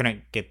 Right. I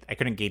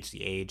couldn't gauge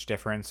the age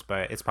difference,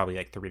 but it's probably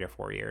like 3 to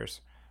 4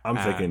 years. I'm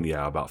thinking,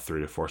 about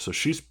 3 to 4. So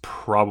she's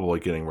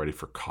probably getting ready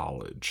for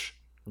college.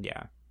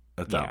 Yeah.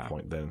 At that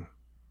point, then.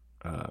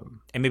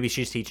 And maybe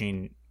she's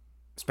teaching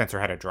Spencer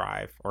how to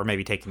drive, or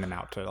maybe taking them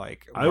out to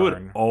like learn. I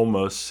would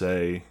almost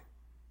say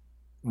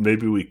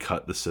maybe we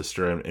cut the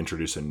sister and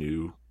introduce a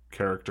new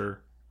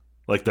character.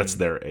 Like, that's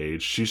their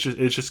age.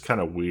 It's just kind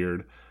of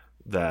weird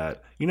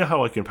that, you know how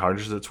like in Power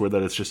Rangers it's weird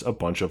that it's just a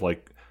bunch of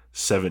like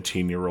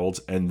 17-year-olds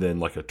and then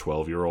like a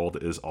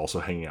 12-year-old is also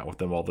hanging out with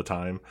them all the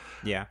time.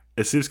 Yeah.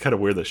 It seems kind of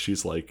weird that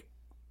she's like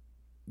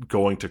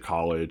going to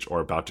college or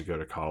about to go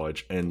to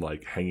college and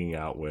like hanging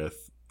out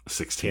with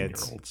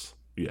 16-year-olds.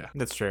 Yeah.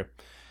 That's true.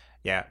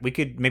 Yeah. We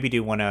could maybe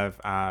do one of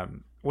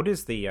what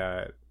is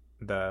the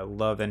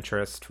love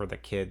interest for the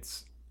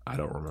kids? I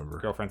don't remember.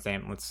 Girlfriend's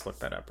name. Let's look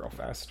that up real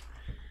fast.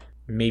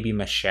 Maybe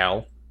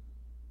Michelle.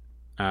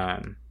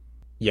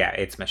 Yeah,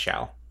 it's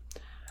Michelle.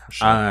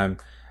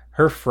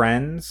 Her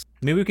friends,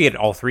 maybe we could get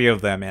all 3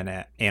 of them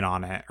in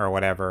on it or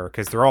whatever,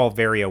 because they're all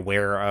very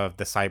aware of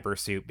the cyber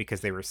suit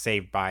because they were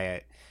saved by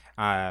it.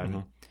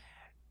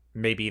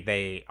 Maybe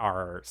they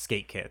are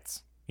skate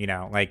kids, you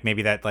know, like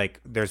maybe that,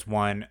 like there's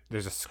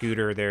a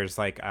scooter, there's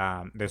like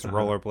there's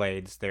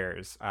rollerblades,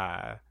 there's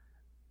a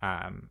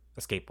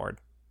skateboard,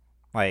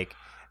 like,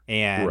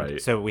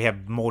 and so we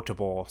have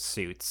multiple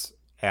suits.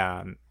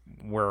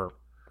 We're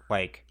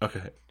like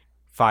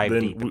 5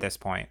 deep at this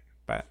point,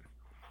 but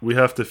we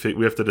have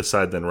to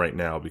decide then right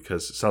now,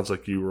 because it sounds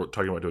like you were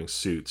talking about doing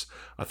suits.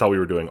 I thought we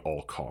were doing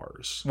all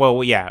cars.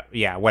 Well, yeah,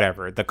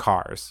 whatever, the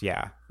cars,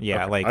 yeah,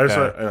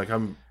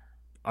 okay.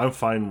 I'm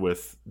fine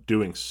with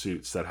doing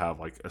suits that have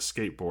like a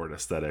skateboard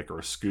aesthetic or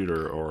a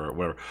scooter or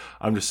whatever.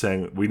 I'm just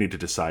saying we need to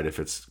decide if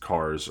it's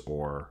cars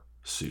or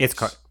suits.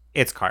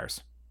 It's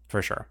cars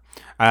for sure.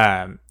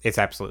 It's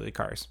absolutely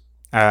cars.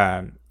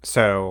 I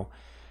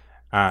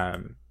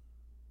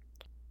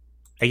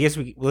guess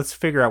let's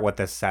figure out what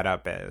the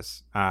setup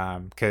is.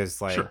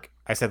 Because like sure.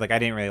 I said, like I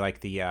didn't really like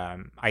the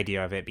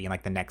idea of it being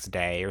like the next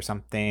day or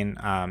something.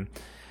 I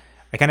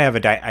kind of have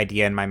an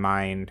idea in my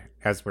mind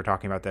as we're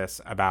talking about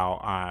this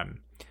about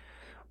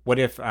what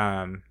if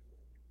what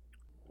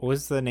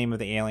was the name of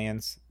the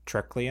aliens?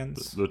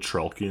 Treklians? The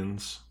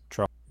Trelkians.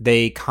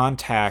 They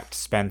contact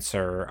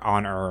Spencer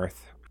on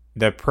Earth.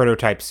 The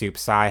prototype Soup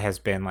Sai has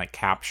been like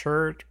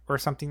captured or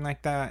something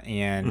like that,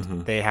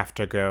 and they have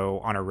to go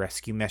on a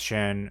rescue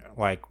mission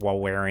like while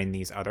wearing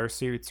these other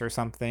suits or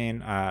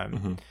something.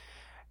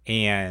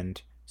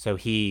 And so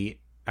he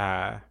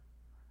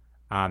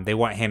They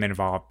want him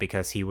involved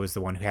because he was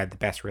the one who had the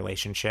best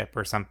relationship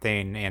or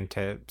something, and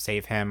to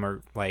save him,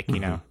 or like, you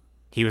know,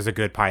 he was a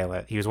good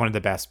pilot. He was one of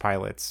the best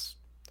pilots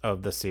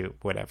of the suit,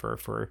 whatever,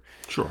 for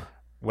Sure.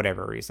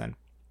 whatever reason.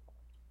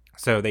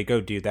 So they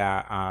go do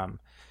that.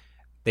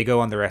 They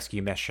go on the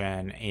rescue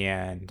mission,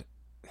 and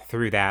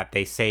through that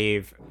they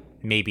save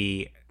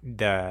maybe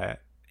the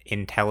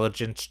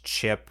intelligence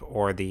chip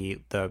or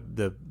the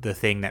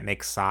thing that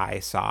makes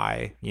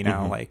Psy, you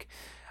know, like,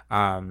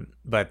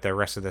 but the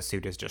rest of the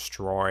suit is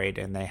destroyed,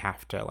 and they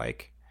have to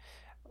like,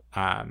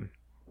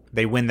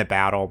 they win the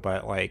battle,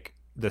 but like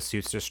the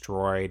suit's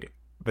destroyed,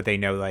 but they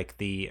know like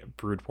the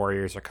Brood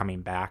Warriors are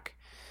coming back.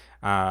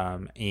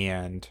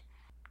 And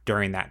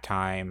during that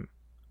time,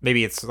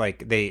 maybe it's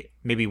like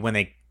maybe when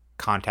they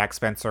contact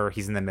Spencer,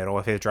 he's in the middle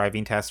of his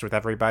driving test with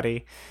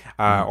everybody,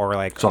 or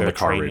like it's on the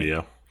car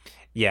radio.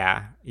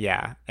 Yeah.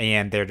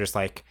 And they're just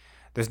like,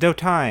 there's no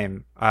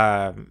time.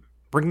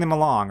 Bring them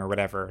along or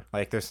whatever.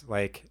 Like, there's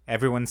like,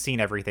 everyone's seen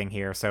everything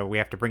here, so we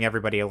have to bring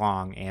everybody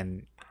along.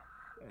 And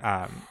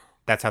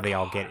that's how they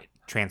all get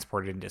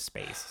transported into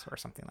space or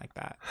something like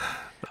that.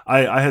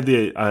 I had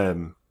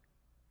the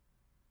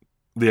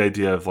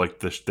idea of like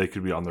they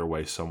could be on their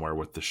way somewhere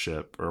with the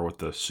ship or with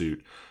the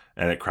suit,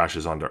 and it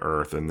crashes onto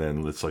Earth, and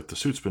then it's like the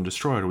suit's been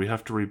destroyed, or we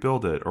have to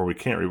rebuild it, or we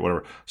can't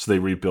whatever. So they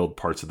rebuild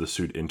parts of the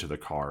suit into the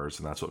cars,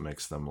 and that's what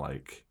makes them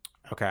like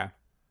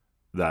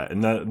that.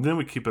 And then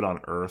we keep it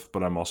on Earth,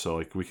 but I'm also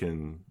like, we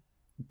can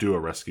do a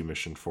rescue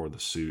mission for the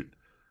suit.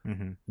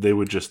 They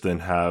would just then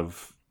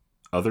have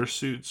other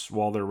suits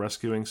while they're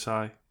rescuing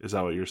Psy. Is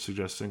that what you're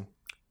suggesting?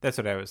 That's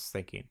what I was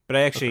thinking. But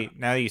I actually,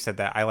 now that you said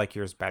that, I like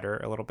yours better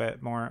a little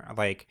bit more.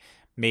 Like,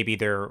 maybe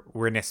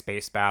we're in a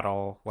space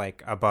battle,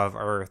 like above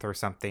Earth or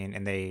something,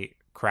 and they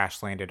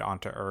crash landed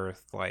onto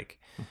Earth, like,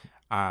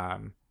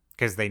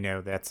 because they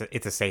know it's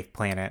a safe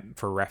planet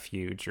for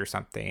refuge or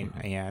something,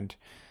 and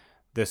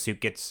the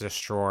suit gets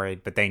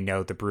destroyed, but they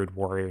know the Brood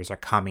Warriors are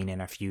coming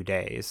in a few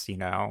days. You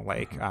know,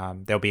 like,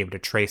 they'll be able to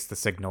trace the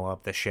signal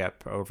of the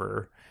ship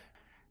over.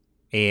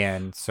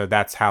 And so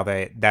that's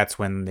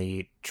when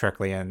the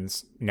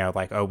Treklians know,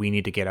 like, oh, we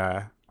need to get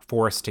a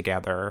force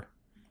together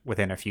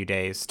within a few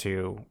days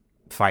to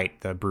fight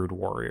the Brood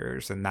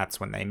Warriors, and that's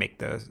when they make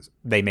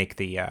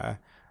the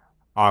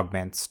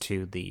augments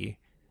to the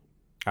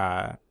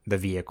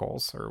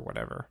vehicles or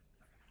whatever.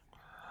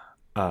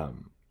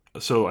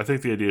 So I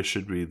think the idea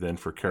should be then,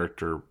 for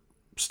character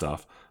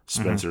stuff,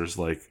 Spencer's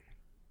like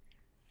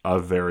a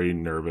very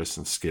nervous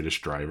and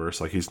skittish driver.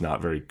 So like, he's not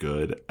very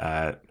good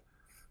at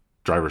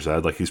driver's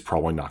ed. Like, he's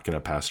probably not going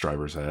to pass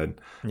driver's ed.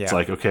 Yeah. It's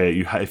like, okay,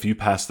 if you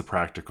pass the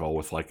practical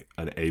with like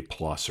an A+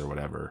 or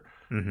whatever,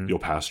 you'll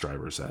pass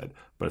driver's ed,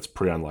 but it's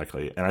pretty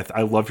unlikely. And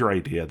I love your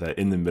idea that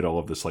in the middle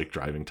of this like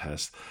driving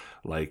test,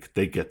 like,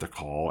 they get the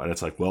call, and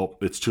it's like, well,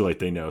 it's too late,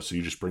 they know, so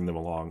you just bring them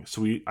along.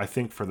 So I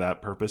think for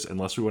that purpose,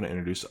 unless we want to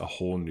introduce a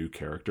whole new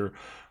character,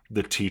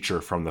 the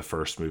teacher from the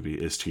first movie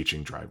is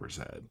teaching driver's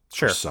ed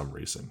for some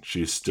reason.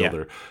 She's still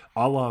there,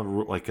 a la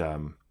like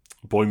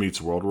Boy Meets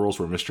World rules,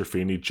 where Mr.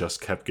 Feeney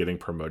just kept getting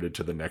promoted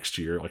to the next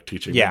year, like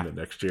teaching them the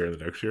next year and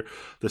the next year.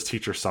 This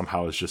teacher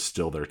somehow is just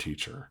still their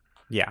teacher.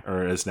 Yeah.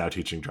 Or is now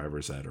teaching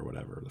driver's ed or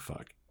whatever the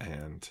fuck.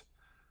 And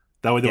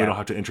that way we don't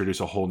have to introduce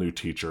a whole new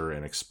teacher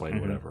and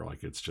explain whatever.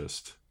 Like, it's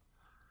just...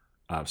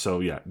 so,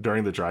 yeah,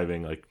 during the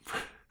driving, like,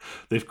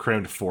 they've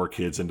crammed 4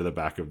 kids into the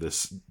back of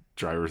this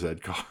driver's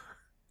ed car.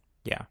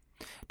 Yeah.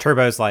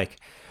 Turbo's like...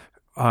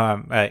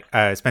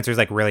 Spencer's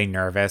like really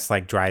nervous,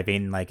 like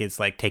driving, like it's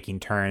like taking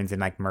turns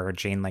and like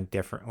merging like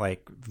different,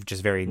 like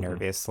just very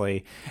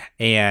nervously,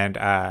 and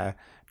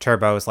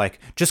Turbo's like,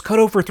 just cut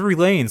over 3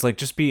 lanes, like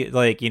just be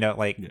like, you know,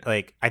 like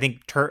like I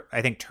think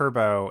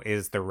Turbo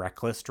is the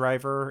reckless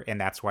driver,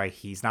 and that's why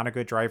he's not a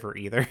good driver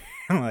either.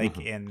 Like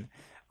in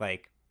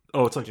like,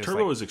 oh, it's like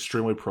Turbo is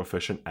extremely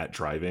proficient at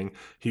driving.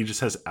 He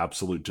just has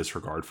absolute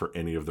disregard for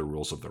any of the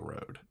rules of the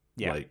road.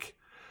 Yeah. Like,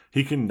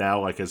 he can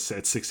now, like, at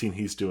 16,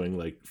 he's doing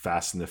like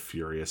Fast and the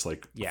Furious,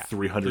 like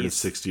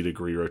 360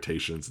 degree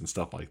rotations and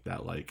stuff like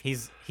that. Like,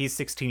 he's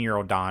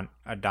 16-year-old Dom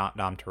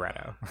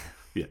Toretto.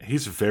 Yeah,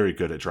 he's very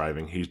good at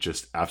driving. He's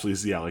just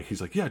absolutely, like,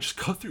 he's like, yeah, just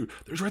cut through.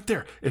 There's right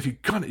there. If you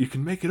gun it, you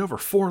can make it over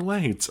 4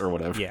 lanes or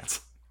whatever. Yeah.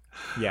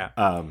 Yeah.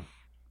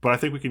 But I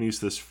think we can use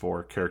this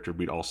for character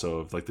beat also,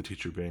 of like the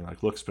teacher being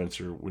like, look,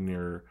 Spencer, when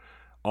you're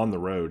on the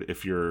road,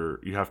 if you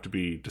have to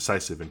be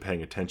decisive and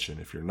paying attention.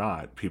 If you're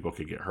not, people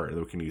could get hurt. And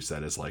we can use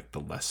that as like the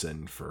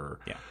lesson for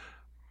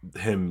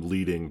him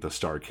leading the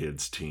Star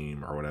Kids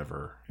team or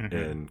whatever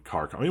in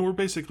car. I mean, we're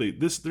basically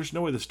there's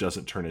no way this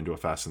doesn't turn into a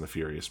Fast and the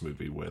Furious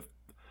movie with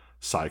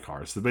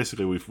sidecars. So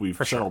basically we've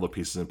set all the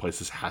pieces in place.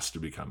 This has to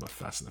become a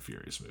Fast and the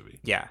Furious movie.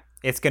 Yeah.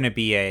 It's going to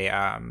be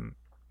a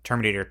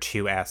Terminator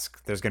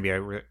 2-esque. There's going to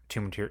be a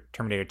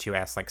Terminator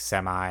 2-esque like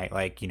semi,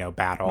 like, you know,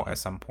 battle at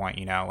some point,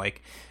 you know,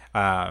 like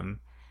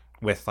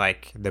with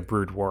like the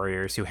Brood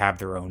Warriors who have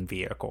their own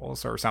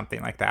vehicles or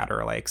something like that,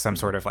 or like some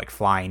sort of like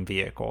flying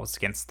vehicles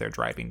against their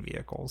driving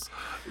vehicles.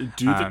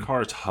 Do the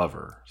cars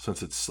hover,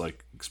 since it's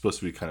like supposed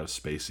to be kind of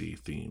spacey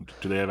themed?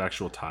 Do they have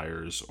actual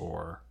tires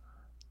or?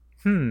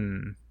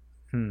 Hmm.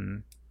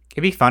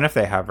 It'd be fun if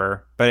they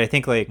hover, but I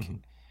think like,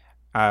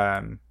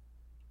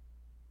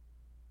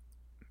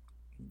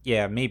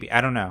 yeah, maybe.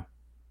 I don't know.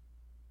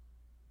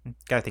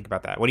 Gotta think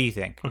about that. What do you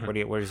think?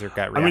 Okay. What is your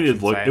gut I mean,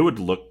 reaction say? it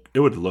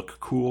would look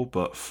cool,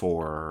 but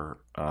for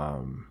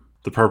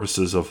the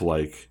purposes of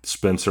like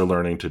Spencer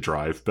learning to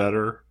drive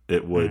better,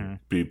 it would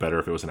be better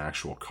if it was an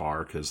actual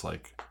car, because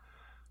like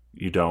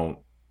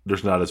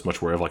there's not as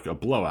much worry of like a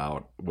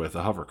blowout with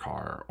a hover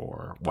car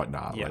or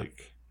whatnot. Yeah.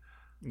 Like,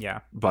 Yeah.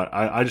 but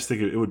I just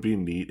think it would be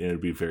neat and it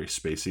would be very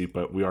spacey.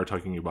 But we are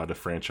talking about a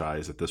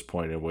franchise at this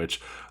point in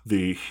which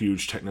the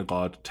huge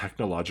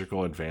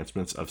technological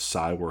advancements of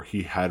Psy, where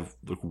he had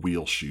like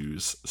wheel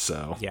shoes.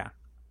 So Yeah.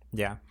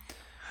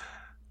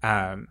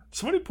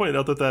 somebody pointed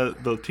out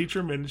that the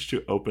teacher managed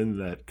to open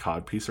that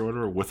cod piece or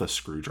whatever with a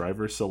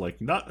screwdriver. So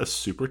like not a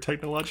super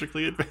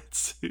technologically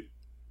advanced suit.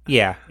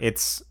 Yeah.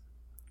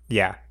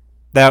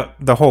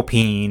 The whole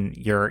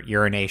peeing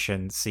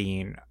urination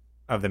scene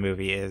of the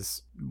movie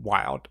is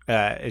wild.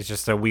 It's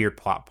just a weird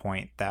plot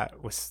point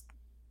that was,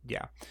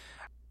 yeah.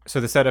 So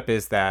the setup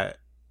is that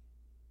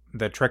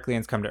the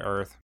Treklians come to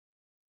Earth.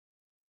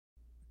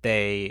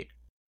 They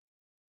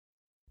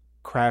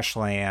crash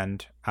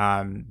land.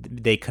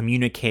 They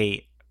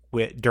communicate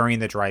during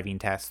the driving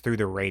test through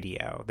the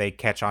radio. They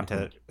catch on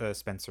to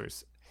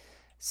Spencer's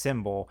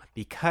symbol,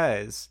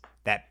 because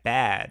that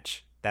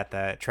badge that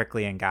the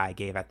Treklian guy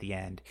gave at the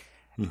end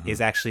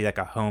is actually like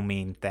a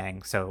homing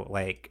thing. So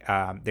like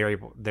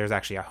there's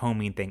actually a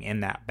homing thing in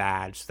that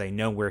badge, so they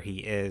know where he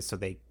is. So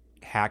they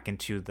hack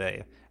into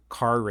the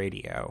car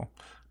radio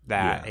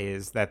that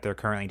they're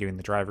currently doing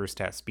the driver's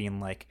test, being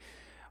like,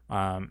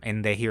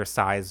 and they hear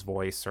Psy's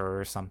voice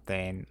or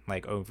something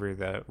like over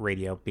the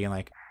radio, being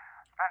like,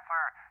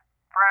 "Spencer,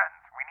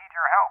 friends, we need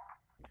your help."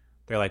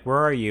 They're like, "Where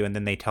are you?" And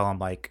then they tell him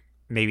like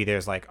maybe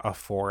there's like a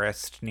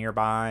forest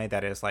nearby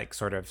that is like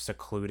sort of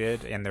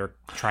secluded, and they're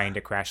trying to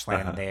crash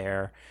land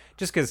there,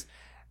 just because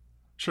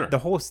the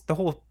whole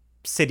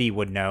city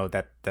would know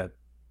that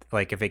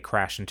if they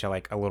crash into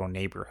like a little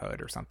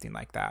neighborhood or something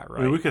like that,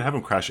 right? I mean, we could have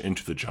them crash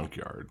into the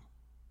junkyard.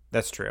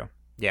 That's true.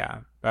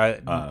 Yeah.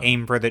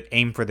 Aim for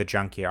the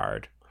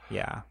junkyard.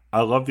 Yeah.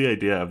 I love the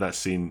idea of that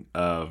scene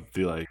of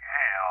the like,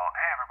 Hey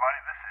everybody,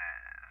 this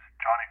is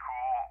Johnny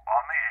Cool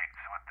on the 8th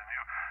with the new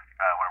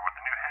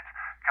hits.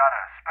 Got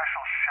a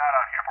special shout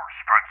out here for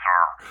Spencer.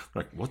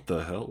 like, what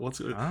the hell? What's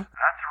it? That's right, we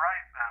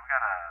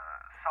got a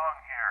song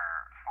here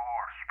for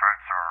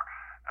Spencer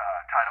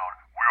titled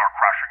 "We Are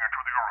Crashing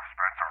into the Earth,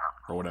 Spencer."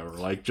 Or whatever.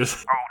 Like,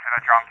 just Go to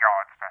the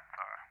junkyard,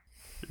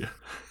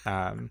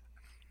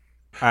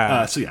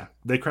 Spencer. so yeah,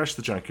 they crash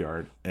the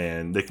junkyard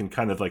and they can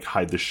kind of like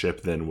hide the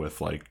ship then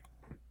with like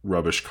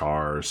rubbish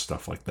cars,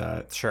 stuff like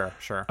that. Sure.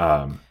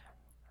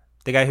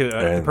 The guy who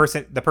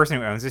the person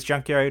who owns this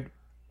junkyard,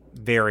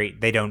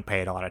 they don't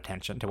pay a lot of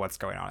attention to what's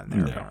going on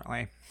in there.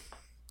 Apparently,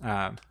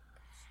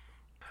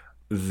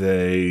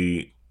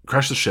 they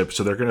crash the ship,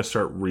 so they're going to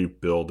start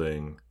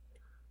rebuilding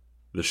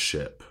the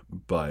ship.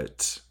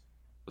 But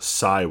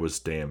Psy was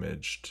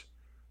damaged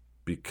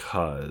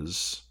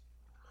because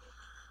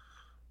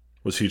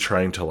was he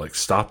trying to like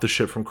stop the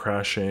ship from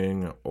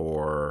crashing,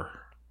 or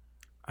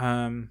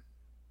and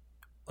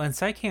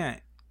Psy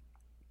can't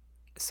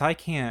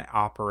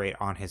operate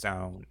on his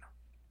own.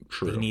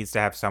 True. He needs to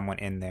have someone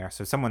in there,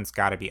 so someone's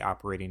got to be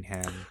operating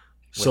him.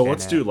 So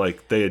let's do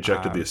like they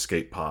ejected the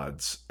escape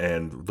pods,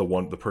 and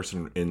the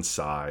person in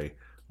Psy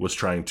was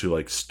trying to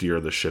like steer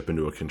the ship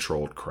into a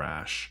controlled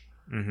crash.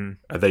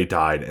 They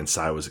died, and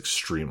Psy was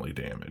extremely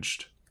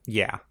damaged.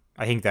 Yeah,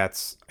 I think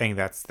that's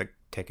the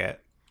ticket.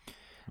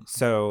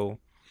 So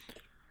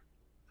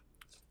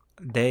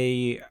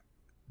they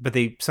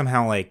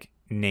somehow like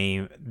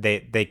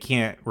they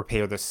can't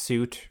repair the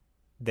suit.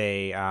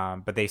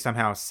 But they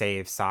somehow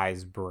save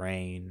Psy's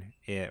brain,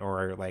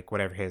 or like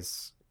whatever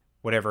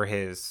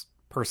his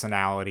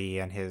personality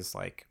and his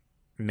like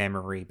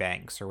memory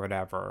banks or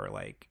whatever,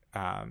 like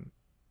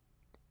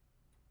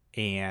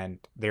and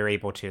they're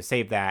able to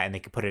save that, and they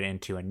can put it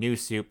into a new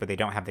suit, but they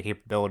don't have the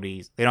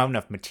capabilities. They don't have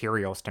enough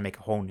materials to make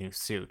a whole new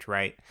suit,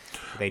 right?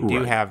 They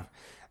do have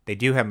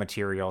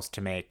materials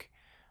to make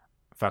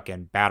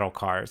fucking battle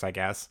cars, I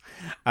guess.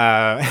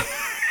 Or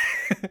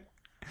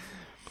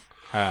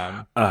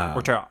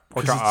to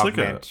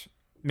augment,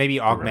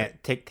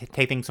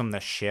 take things from the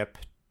ship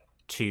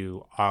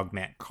to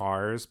augment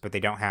cars, but they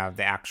don't have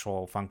the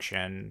actual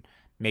function.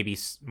 Maybe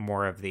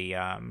more of the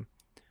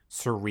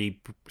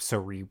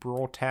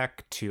cerebral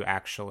tech to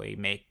actually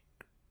make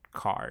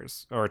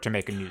cars or to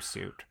make a new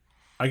suit.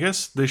 I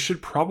guess they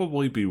should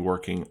probably be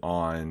working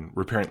on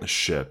repairing the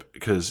ship,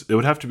 because it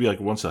would have to be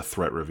like once a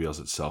threat reveals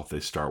itself, they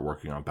start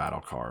working on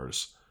battle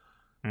cars.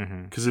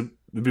 Because it'd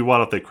be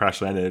wild if they crash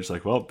landed. It's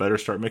like, well, better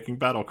start making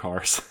battle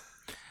cars.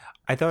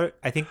 I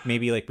think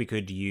maybe like we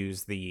could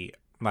use the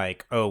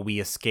like, oh,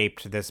 we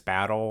escaped this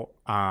battle.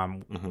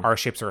 Our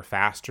ships are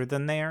faster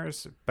than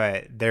theirs,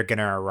 but they're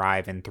gonna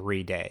arrive in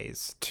 3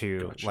 days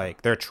to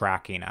like they're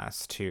tracking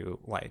us to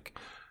like.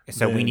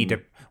 So we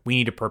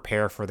need to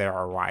prepare for their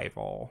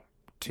arrival.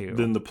 to.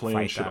 Then the plan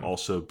fight should them.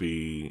 also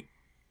be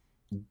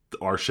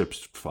our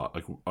ship's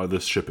like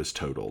this ship is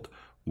totaled.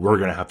 We're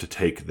gonna have to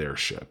take their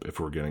ship if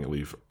we're going to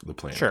leave the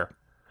planet. Sure.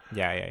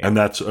 Yeah. And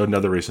that's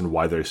another reason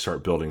why they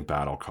start building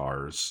battle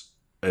cars.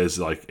 Is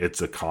like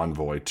it's a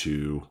convoy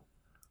to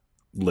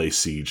lay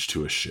siege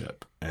to a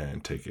ship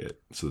and take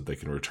it so that they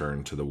can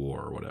return to the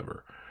war or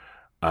whatever.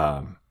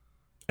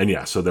 And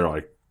yeah, so they're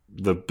like,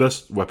 the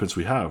best weapons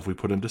we have, we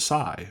put into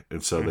Psy.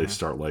 And so they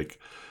start like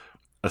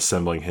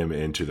assembling him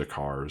into the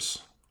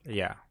cars.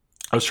 Yeah.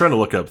 I was trying to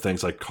look up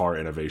things like car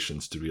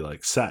innovations to be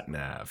like sat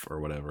nav or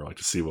whatever, like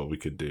to see what we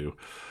could do.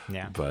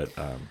 Yeah. But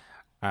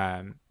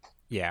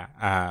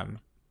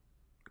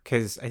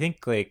because I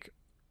think like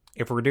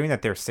if we're doing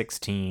that, they're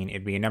 16.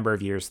 It'd be a number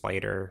of years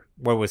later.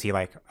 What was he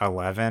like?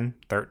 11,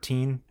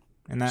 13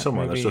 in that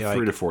somewhere movie? there's Like,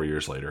 3 to 4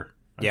 years later,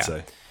 I'd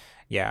say.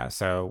 Yeah.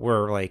 So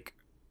we're like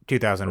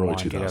 2001, Early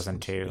 2000s,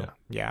 2002.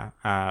 Yeah.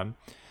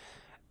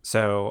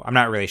 So I'm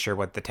not really sure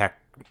what the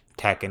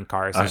tech in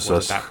cars was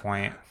at that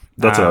point.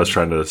 That's what I was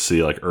trying to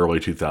see, like early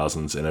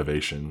 2000s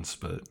innovations,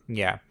 but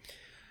yeah.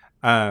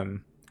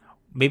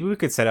 Maybe we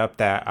could set up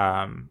that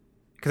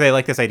because I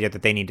like this idea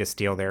that they need to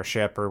steal their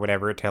ship or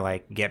whatever to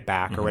like get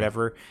back or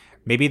whatever.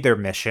 Maybe their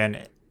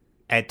mission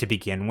to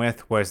begin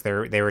with was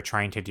they were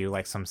trying to do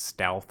like some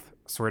stealth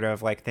sort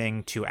of like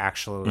thing to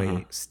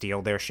actually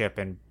steal their ship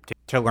and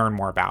to learn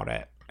more about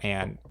it,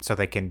 and so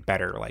they can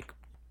better like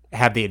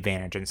have the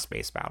advantage in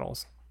space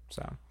battles.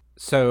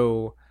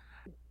 So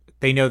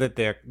they know that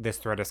this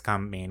threat is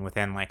coming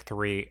within like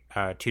 2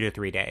 to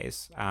 3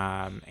 days,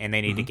 and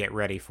they need to get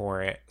ready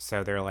for it.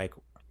 So they're like,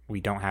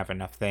 we don't have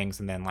enough things.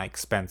 And then like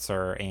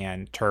Spencer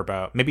and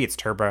Turbo, maybe it's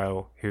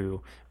Turbo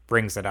who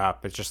brings it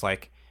up. It's just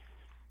like,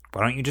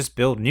 why don't you just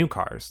build new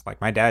cars?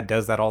 Like my dad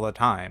does that all the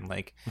time.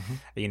 Like,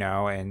 you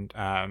know, and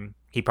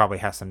he probably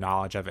has some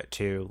knowledge of it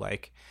too.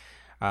 Like,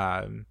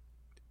 I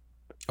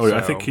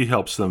think he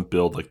helps them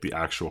build like the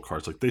actual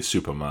cars. Like they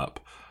soup them up,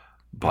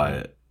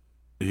 but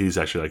he's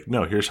actually like,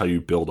 no, here's how you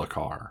build a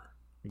car.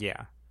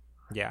 Yeah.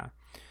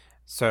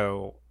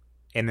 So,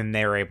 and then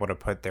they're able to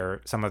put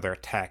some of their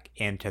tech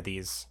into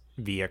these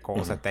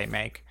vehicles that they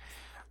make.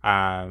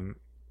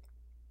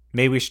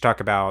 Maybe we should talk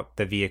about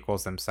the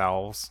vehicles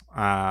themselves.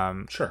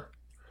 Sure.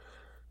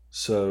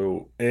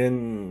 So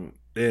in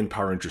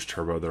Power Rangers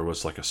Turbo, there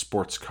was like a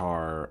sports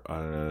car,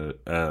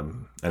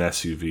 an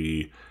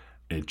SUV,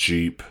 a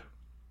Jeep.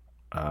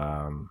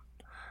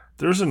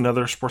 There's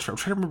another sports car. I'm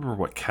trying to remember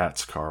what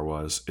Cat's car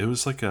was. It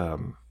was like I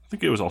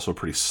think it was also a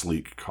pretty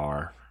sleek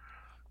car.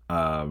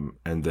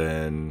 And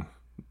then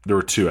there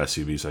were 2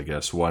 SUVs, I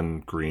guess.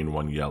 One green,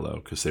 one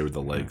yellow, because they were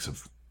the legs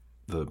of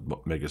the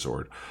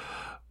Megazord.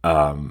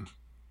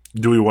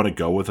 Do we want to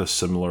go with a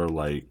similar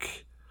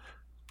like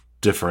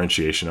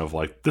differentiation of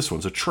like this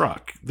one's a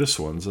truck, this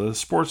one's a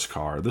sports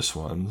car, this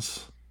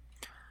one's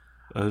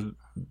a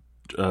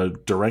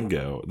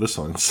Durango, this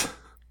one's...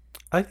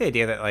 I like the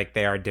idea that like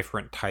they are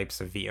different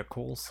types of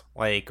vehicles,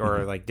 like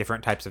or like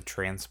different types of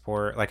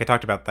transport. Like I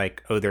talked about,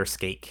 like they're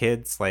skate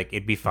kids. Like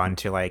it'd be fun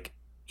to like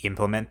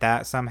implement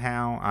that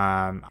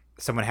somehow.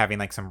 Someone having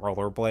like some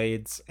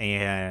rollerblades,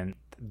 and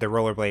the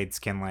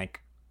rollerblades can like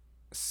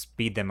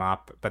speed them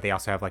up, but they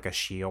also have like a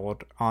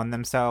shield on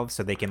themselves,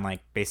 so they can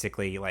like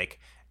basically like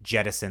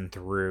jettison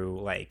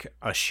through like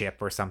a ship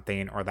or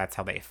something, or that's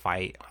how they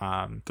fight.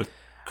 The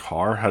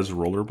car has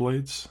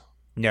rollerblades?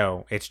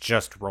 No, it's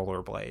just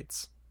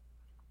rollerblades.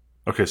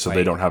 Okay, so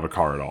they don't have a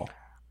car at all.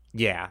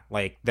 Yeah,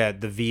 like the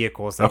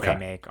vehicles that they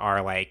make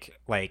are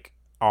like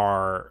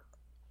are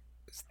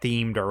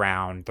themed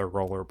around the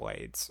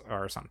rollerblades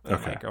or something.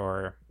 Okay. Like,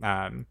 or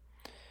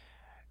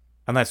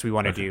unless we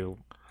want to do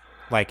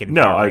like in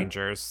Power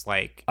Rangers,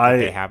 like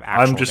they have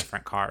actual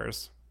different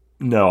cars.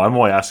 No, I'm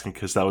only asking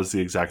because that was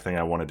the exact thing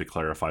I wanted to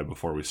clarify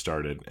before we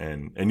started.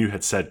 And you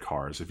had said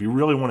cars. If you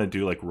really want to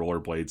do like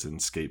rollerblades and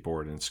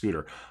skateboard and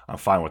scooter, I'm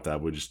fine with that.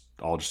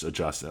 I'll just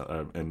adjust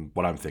and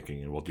what I'm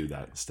thinking, and we'll do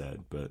that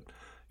instead. But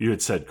you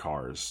had said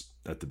cars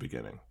at the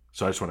beginning,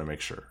 so I just want to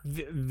make sure.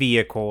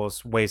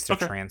 Vehicles, ways to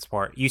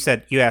transport. You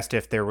asked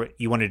if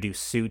you want to do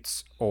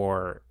suits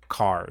or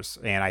cars,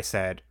 and I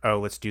said, oh,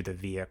 let's do the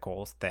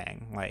vehicles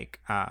thing. Like,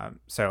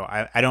 so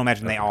I don't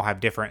imagine they all have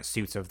different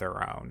suits of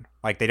their own.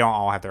 Like they don't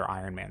all have their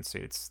Iron Man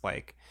suits.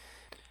 Like,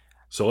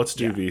 so let's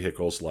do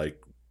vehicles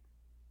like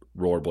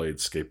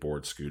rollerblades,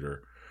 skateboard,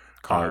 scooter,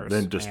 cars.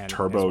 Then just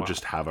Turbo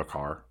just have a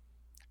car.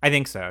 I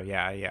think so.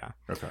 Yeah.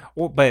 Okay.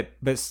 Well, but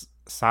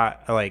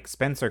like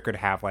Spencer could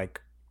have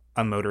like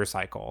a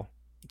motorcycle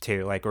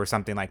too, like, or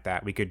something like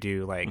that. We could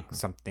do like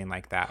something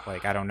like that.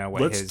 Like, I don't know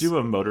what. Let's do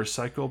a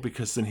motorcycle,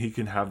 because then he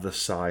can have the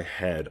Psy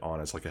head on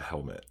as like a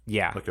helmet.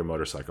 Yeah, like a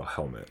motorcycle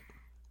helmet.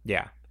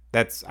 Yeah, I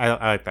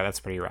like that. That's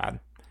pretty rad.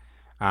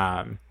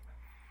 But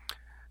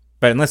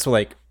unless we're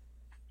like,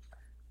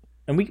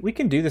 and we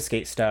can do the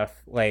skate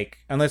stuff, like,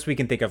 unless we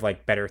can think of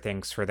like better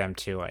things for them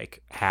to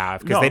like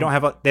have, because they don't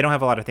have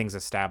a lot of things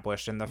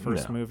established in the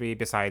first movie,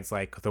 besides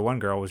like the one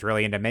girl was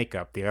really into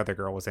makeup, the other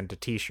girl was into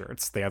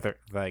t-shirts, the other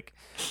like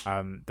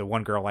the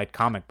one girl liked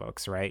comic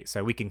books, right?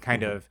 So we can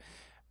kind of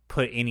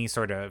put any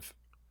sort of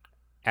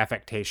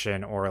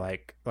affectation or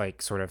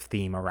like sort of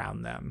theme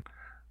around them.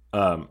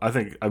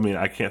 I mean,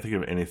 I can't think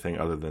of anything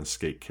other than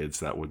Skate Kids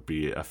that would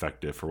be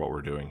effective for what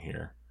we're doing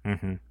here.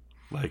 Mm-hmm.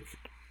 Like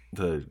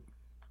they're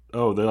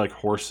like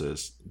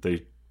horses.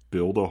 They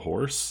build a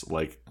horse.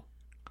 Like,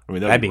 I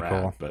mean, that'd be rad,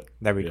 cool. But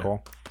that'd be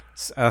cool.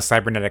 A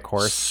cybernetic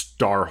horse.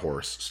 Star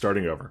Horse.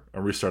 Starting over.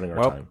 I'm restarting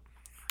our time.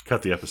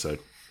 Cut the episode.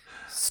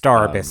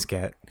 Star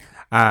Biscuit.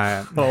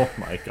 Oh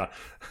my god.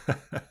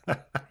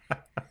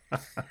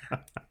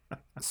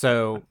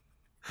 So,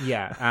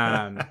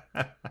 yeah.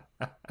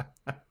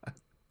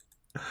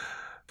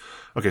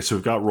 Okay, so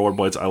we've got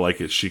rollerblades. I like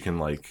it. She can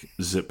like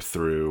zip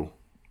through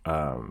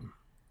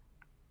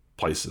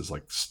places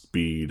like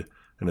speed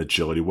and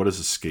agility. What does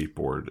a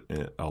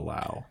skateboard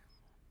allow?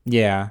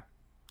 Yeah.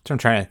 So I'm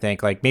trying to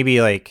think. Like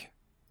maybe like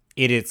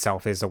it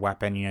itself is a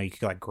weapon. You know, you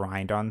could like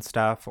grind on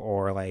stuff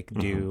or like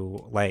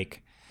do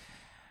like,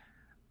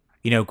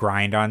 you know,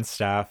 grind on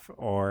stuff,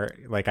 or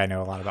like I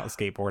know a lot about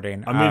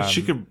skateboarding. I mean,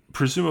 she could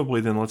presumably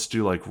then let's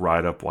do like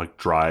ride up, like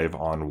drive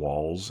on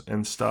walls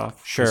and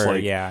stuff. Sure,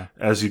 like, yeah.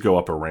 As you go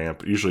up a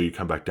ramp, usually you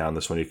come back down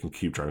this one, you can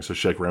keep driving. So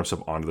she like ramps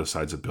up onto the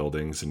sides of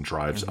buildings and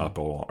drives up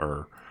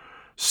or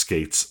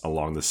skates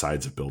along the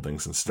sides of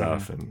buildings and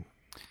stuff and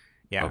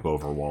up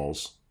over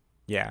walls.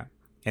 Yeah.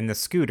 And the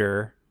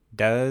scooter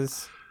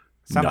does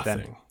something.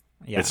 Nothing.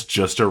 Yeah. It's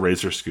just a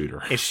razor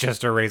scooter. It's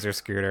just a razor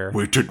scooter.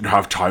 We didn't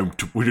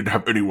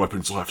have any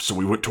weapons left, so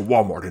we went to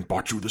Walmart and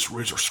bought you this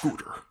razor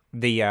scooter.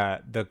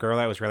 The girl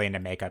that was really into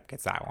makeup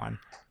gets that one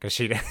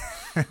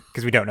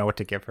because we don't know what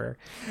to give her.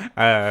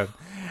 But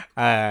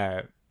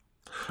I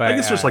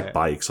guess there's like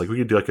bikes. Like we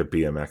could do like a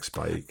BMX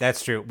bike.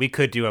 That's true. We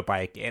could do a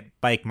bike.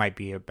 Bike might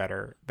be a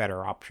better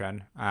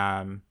option.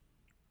 I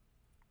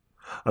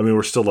mean,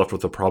 we're still left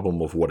with the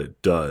problem of what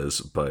it does,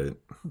 but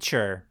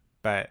sure,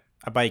 but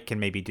a bike can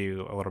maybe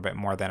do a little bit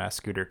more than a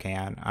scooter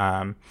can.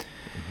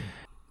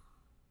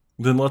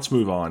 Then let's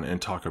move on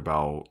and talk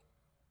about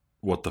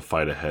what the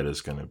fight ahead is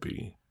going to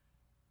be.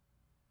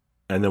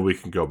 And then we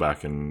can go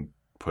back and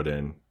put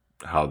in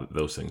how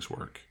those things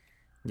work.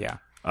 Yeah.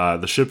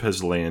 The ship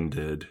has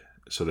landed,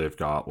 so they've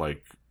got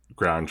like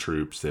ground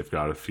troops. They've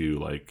got a few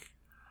like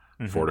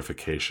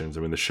fortifications.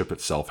 I mean, the ship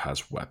itself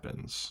has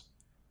weapons.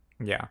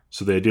 Yeah.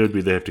 So the idea would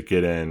be they have to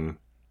get in,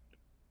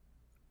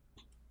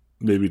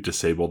 maybe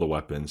disable the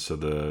weapons. So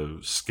the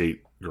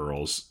skate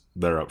girls,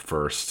 they're up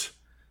first.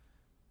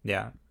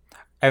 Yeah.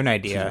 I have an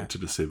idea. To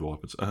disable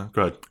weapons.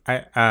 Go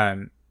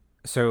ahead.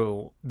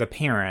 So the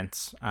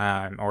parents,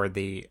 or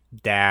the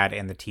dad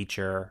and the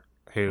teacher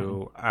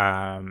who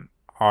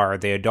are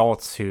the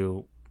adults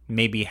who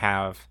maybe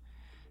have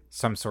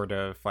some sort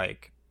of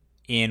like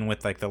in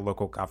with like the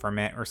local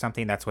government or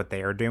something. That's what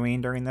they are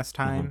doing during this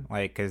time.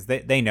 Like, cause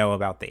they know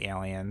about the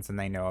aliens and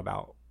they know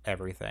about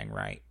everything,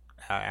 right?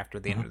 After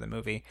the end of the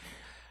movie.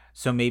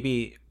 So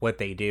maybe what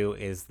they do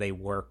is they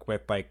work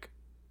with like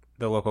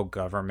the local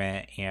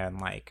government and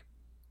like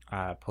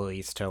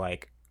police to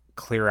like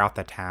clear out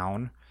the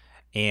town.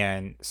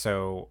 And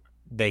so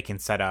they can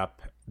set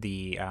up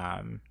the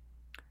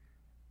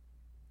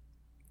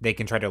they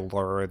can try to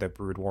lure the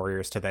Brood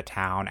Warriors to the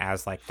town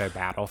as like the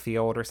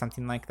battlefield or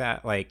something like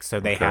that. Like, so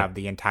they have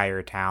the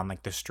entire town,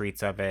 like the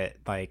streets of it,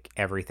 like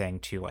everything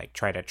to like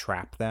try to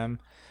trap them.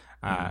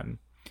 And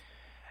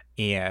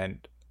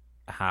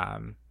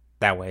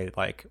that way,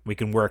 like we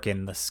can work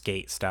in the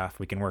skate stuff.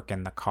 We can work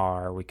in the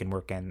car. We can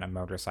work in a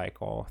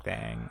motorcycle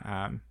thing.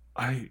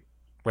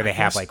 Where they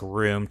have like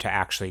room to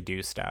actually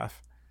do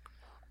stuff.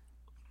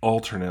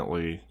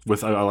 Alternately,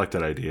 I like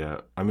that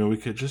idea. I mean, we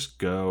could just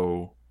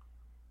go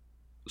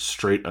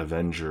straight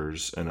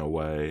Avengers in a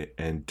way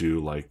and do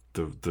like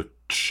the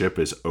ship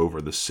is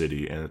over the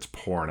city and it's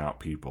pouring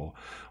out people.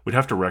 We'd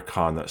have to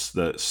retcon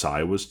that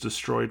Psy was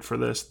destroyed for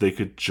this. They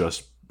could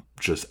just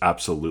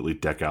absolutely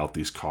deck out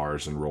these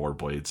cars and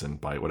rollerblades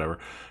and bite whatever.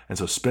 And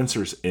so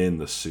Spencer's in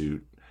the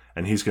suit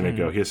and he's going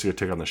to he has to go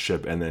take on the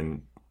ship, and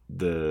then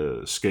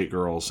the Skate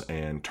Girls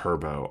and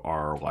Turbo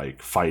are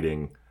like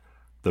fighting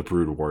the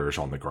Brood Warriors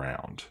on the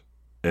ground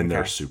in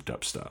their souped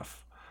up stuff.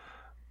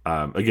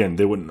 Again,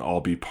 they wouldn't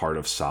all be part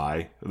of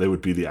Psy. They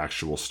would be the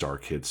actual Star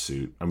Kid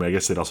suit. I mean, I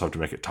guess they'd also have to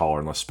make it taller,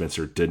 unless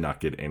Spencer did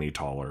not get any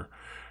taller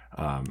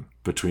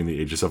between the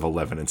ages of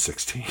 11 and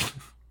 16.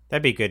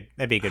 That'd be good.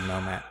 That'd be a good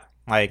moment.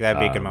 Like, that'd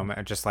be a good moment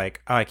of just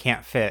like, oh, I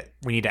can't fit.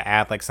 We need to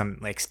add like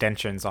some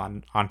extensions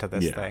onto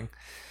this thing.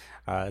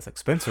 It's like,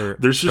 Spencer,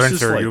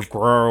 you've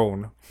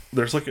grown.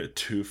 There's like a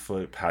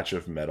 2-foot patch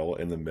of metal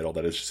in the middle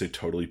that is just a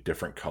totally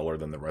different color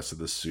than the rest of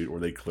the suit,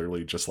 where they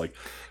clearly just like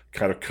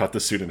kind of cut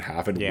the suit in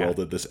half and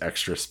welded this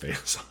extra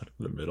space on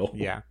the middle.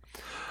 Yeah.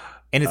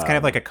 And it's kind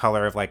of like a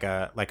color of like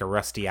a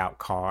rusted out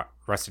car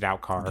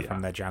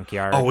from the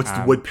junkyard. Oh, it's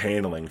the wood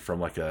paneling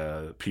from like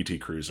a PT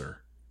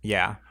Cruiser.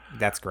 Yeah,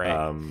 that's great.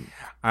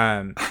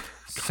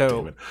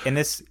 So in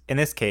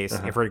this case,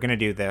 if we're gonna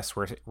do this,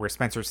 where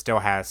Spencer still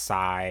has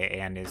Psy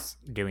and is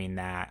doing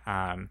that,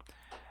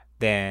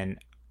 then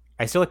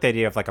I still like the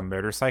idea of like a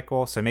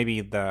motorcycle. So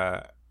maybe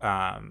the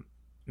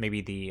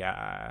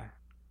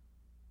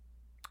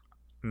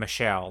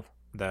Michelle,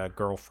 the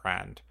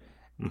girlfriend.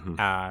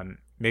 Mm-hmm.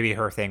 Maybe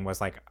her thing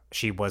was like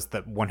she was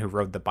the one who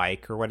rode the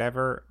bike or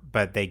whatever,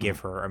 but they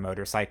give her a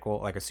motorcycle,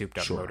 like a souped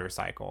up Sure.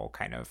 motorcycle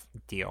kind of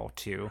deal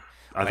too.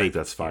 I think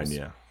that's fine.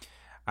 Yeah.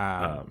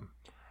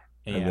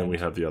 And And then we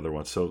have the other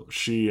one. So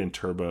she and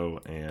Turbo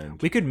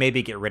and we could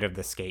maybe get rid of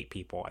the skate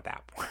people at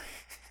that point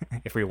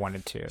if we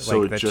wanted to. so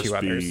like the it'd just two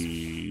others.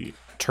 be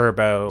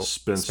Turbo,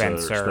 Spencer,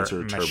 Michelle.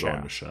 Turbo,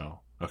 and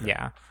Michelle. Okay.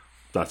 Yeah.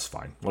 That's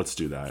fine. Let's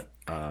do that.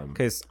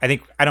 Because I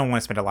think I don't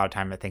want to spend a lot of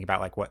time to think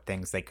about like what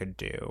things they could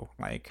do.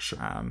 Like, Sure.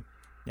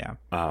 Yeah.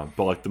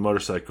 But like the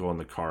motorcycle and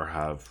the car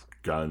have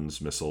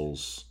guns,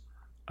 missiles,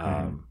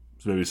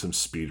 maybe some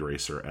Speed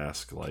Racer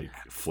esque like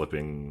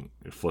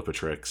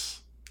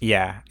flip-a-tricks.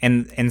 Yeah,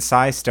 and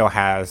Sai still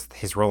has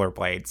his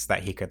rollerblades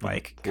that he could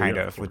like kind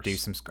yeah, of of do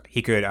course. some.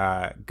 He could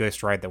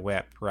ghost ride the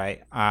whip,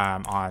 right?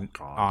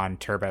 On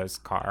Turbo's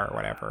car or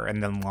whatever,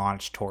 and then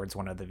launch towards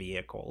one of the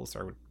vehicles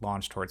or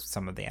launch towards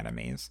some of the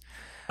enemies.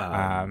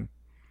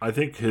 I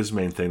think his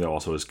main thing though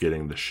also is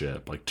getting the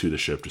ship, like to the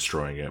ship,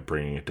 destroying it,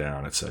 bringing it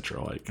down,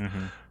 etc. Like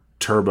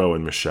Turbo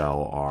and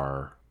Michelle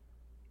are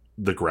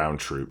the ground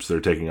troops.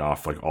 They're taking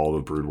off like all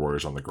the Brood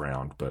Warriors on the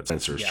ground, but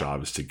Spencer's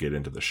job is to get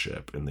into the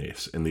ship in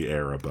the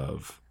air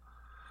above.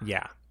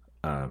 Yeah.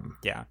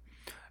 Yeah.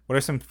 What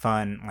are some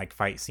fun like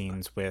fight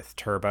scenes with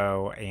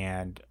Turbo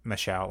and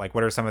Michelle? Like,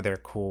 what are some of their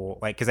cool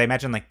like? Because I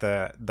imagine like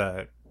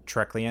the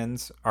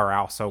Treklians are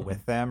also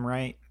with them,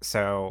 right?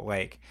 So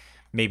like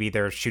maybe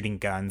they're shooting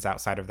guns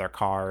outside of their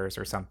cars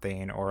or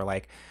something, or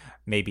like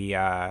maybe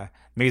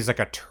there's like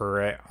a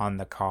turret on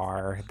the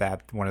car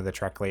that one of the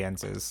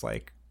Treklians is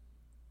like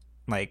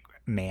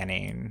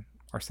manning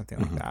or something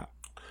like that.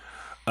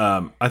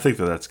 I think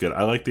that's good.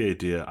 I like the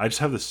idea. I just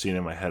have this scene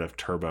in my head of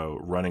Turbo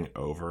running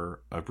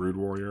over a Brood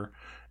Warrior,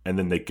 and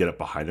then they get up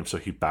behind him, so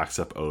he backs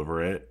up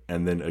over it,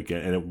 and then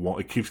again, and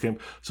it keeps getting.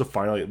 So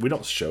finally, we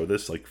don't show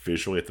this like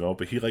visually at the moment,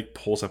 but he like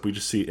pulls up. We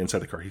just see inside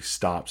the car. He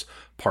stops,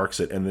 parks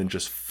it, and then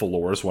just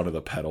floors one of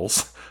the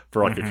pedals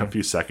for like a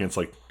few seconds,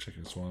 like check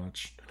his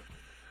watch,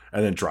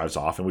 and then drives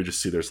off. And we just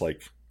see there's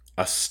like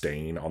a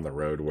stain on the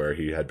road where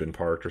he had been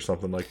parked or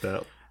something like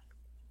that.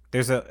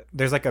 There's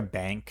like a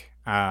bank.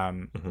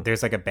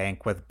 There's like a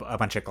bank with a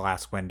bunch of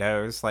glass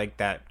windows like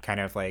that kind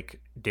of like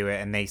do it,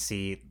 and they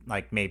see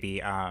like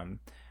maybe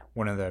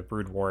one of the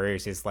Brood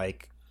Warriors is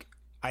like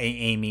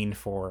aiming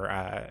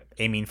for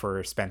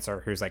Spencer,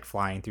 who's like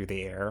flying through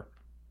the air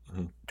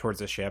towards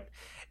the ship,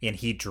 and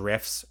he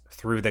drifts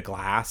through the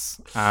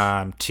glass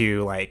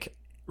to like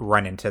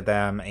run into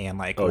them and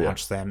like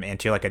launch them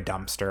into like a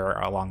dumpster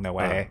along the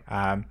way.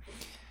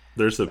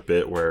 There's a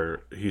bit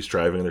where he's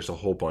driving and there's a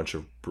whole bunch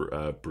of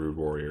Brood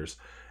Warriors,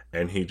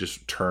 and he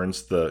just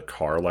turns the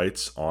car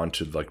lights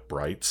onto like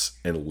brights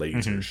and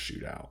lasers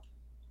shoot out.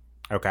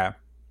 Okay,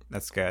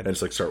 that's good. And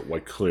it's like start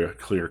like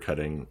clear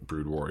cutting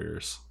Brood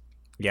Warriors.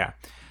 Yeah,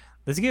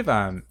 let's give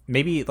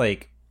maybe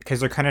like because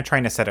they're kind of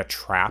trying to set a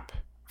trap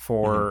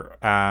for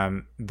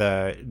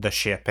the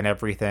ship and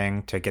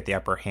everything to get the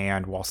upper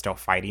hand while still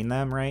fighting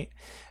them, right?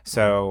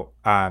 So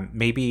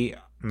maybe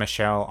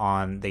Michelle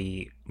on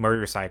the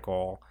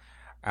motorcycle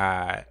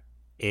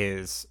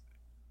is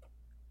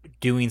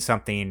doing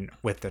something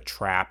with the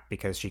trap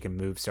because she can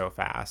move so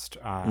fast.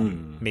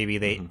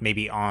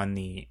 Maybe on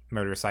the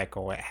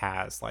motorcycle it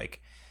has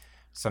like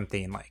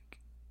something like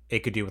it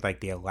could do with like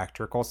the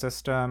electrical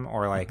system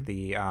or like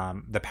the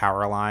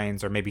power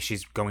lines, or maybe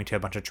she's going to a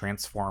bunch of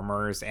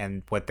transformers,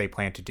 and what they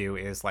plan to do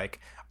is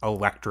like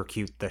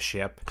electrocute the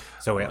ship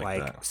so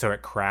so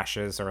it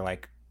crashes or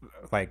like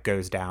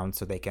goes down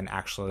so they can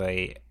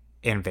actually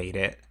invade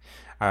it.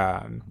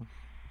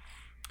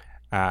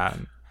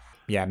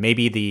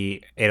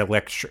 Maybe it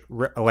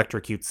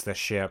electrocutes the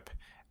ship.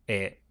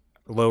 It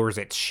lowers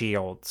its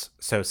shields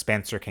so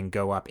Spencer can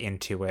go up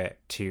into it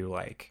to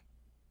like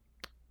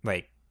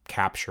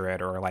capture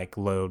it or like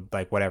load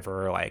like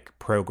whatever like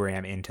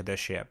program into the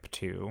ship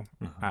to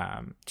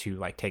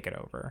like take it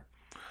over.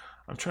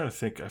 I'm trying to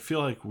think. I feel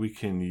like we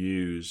can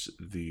use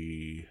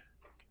the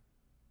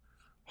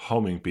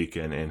homing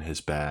beacon in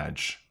his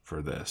badge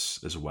for this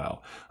as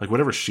well. Like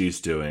whatever she's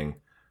doing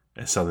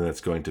is something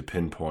that's going to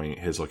pinpoint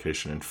his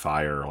location in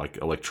fire, like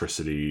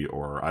electricity,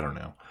 or I don't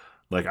know.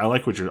 Like I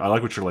like what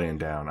you're laying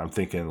down. I'm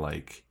thinking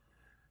like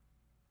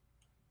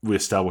we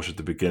established at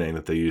the beginning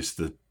that they used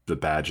the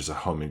badge as a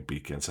homing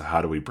beacon. So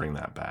how do we bring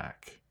that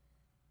back?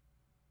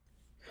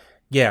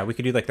 Yeah, we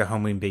could do like the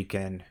homing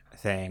beacon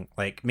thing.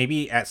 Like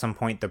maybe at some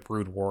point the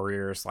Brood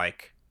Warriors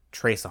like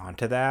trace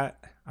onto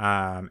that,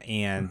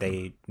 and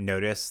they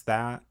notice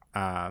that,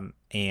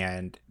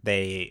 and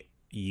they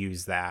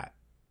use that,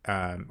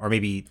 or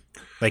maybe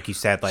like you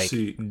said, like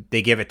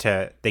they give it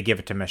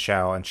to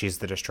Michelle, and she's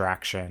the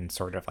distraction,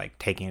 sort of like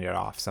taking it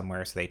off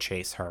somewhere, so they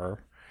chase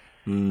her.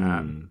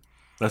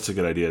 That's a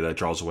good idea. That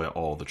draws away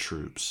all the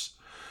troops.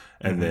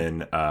 And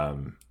then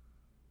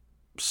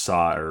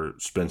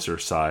Spencer,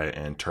 Sai,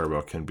 and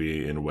Turbo can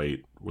be in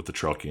wait with the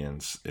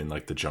Trelkians in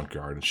like the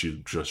junkyard, and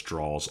she just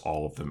draws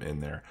all of them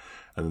in there,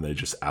 and then they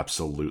just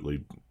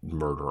absolutely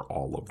murder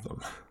all of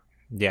them.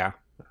 Yeah.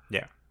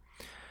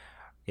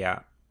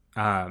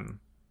 Yeah.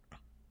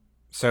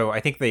 So I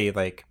think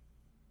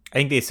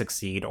they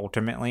succeed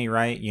ultimately,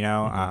 right? You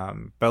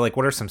know, but like,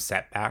 what are some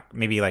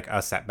maybe like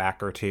a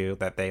setback or two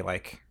that they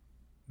like,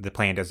 the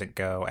plan doesn't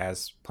go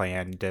as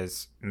planned?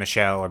 Does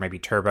Michelle or maybe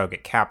Turbo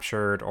get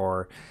captured,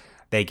 or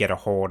they get a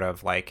hold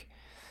of like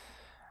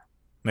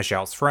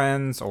Michelle's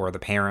friends or the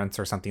parents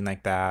or something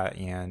like that,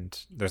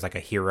 and there's like a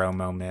hero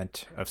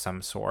moment of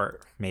some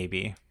sort,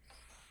 maybe?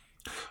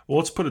 Well,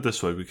 let's put it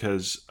this way,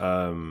 because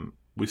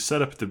we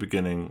set up at the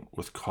beginning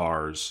with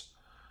cars.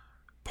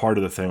 Part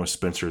of the thing was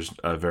Spencer's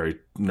a very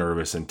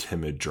nervous and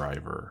timid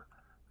driver.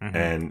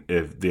 And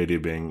if the idea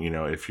being,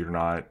 if you're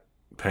not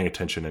paying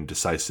attention and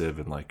decisive,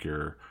 and like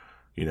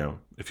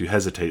if you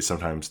hesitate,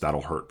 sometimes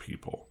that'll hurt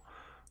people.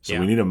 So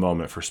we need a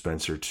moment for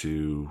Spencer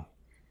to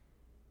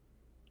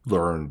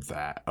learn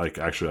that, like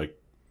actually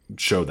like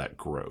show that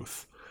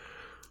growth.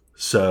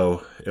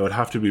 So it would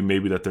have to be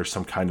maybe that there's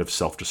some kind of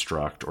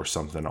self-destruct or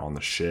something on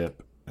the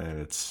ship, and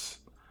it's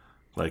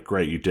like,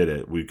 great, you did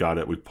it. We got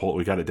it.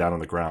 We got it down on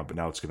the ground, but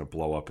now it's going to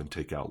blow up and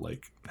take out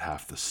like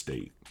half the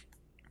state.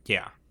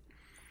 Yeah.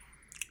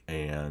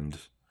 And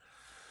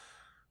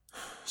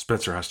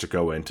Spencer has to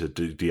go in to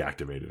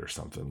deactivate it or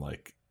something.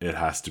 Like, it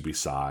has to be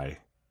Sai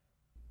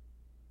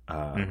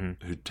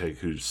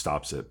who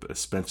stops it. But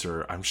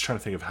Spencer, I'm just trying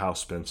to think of how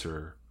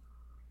Spencer,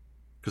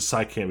 because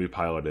Sai can't be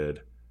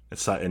piloted,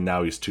 and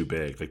now he's too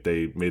big. Like,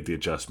 they made the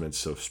adjustments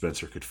so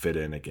Spencer could fit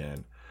in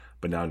again,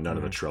 but now none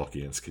of the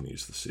Trelkians can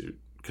use the suit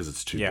because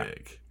it's too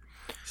big.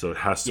 So it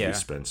has to be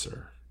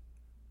Spencer.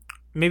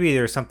 Maybe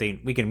there's something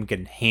we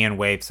can hand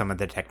wave some of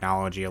the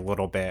technology a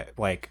little bit.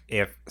 Like,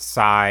 if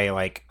Sai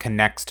like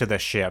connects to the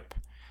ship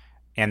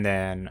and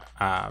then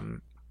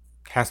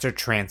has to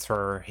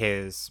transfer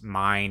his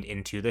mind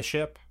into the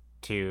ship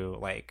to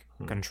like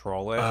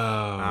control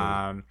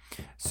it.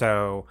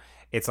 So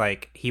it's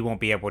like he won't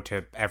be able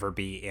to ever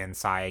be in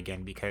Sai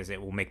again because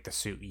it will make the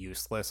suit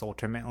useless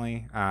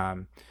ultimately.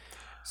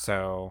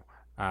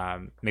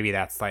 Maybe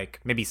that's like,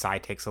 maybe Sai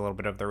takes a little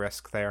bit of the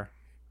risk there.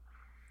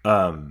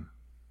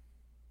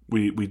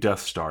 We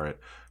Death Star it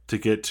to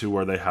get to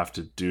where they have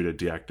to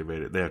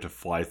deactivate it. They have to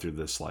fly through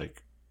this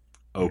like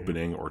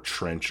opening or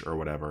trench or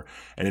whatever,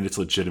 and it's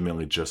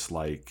legitimately just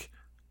like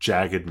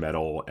jagged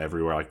metal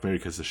everywhere. Like, maybe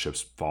because the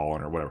ship's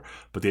fallen or whatever.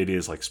 But the idea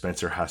is like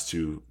Spencer has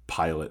to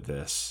pilot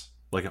this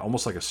like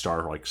almost like a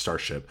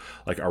starship,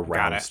 like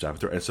around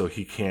stuff, and so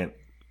he can't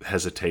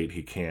hesitate.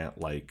 He can't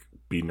like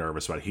be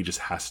nervous about it. He just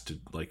has to,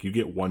 like, you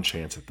get one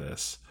chance at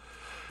this.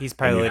 He's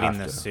piloting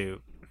the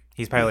suit.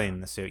 He's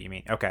piloting the suit, you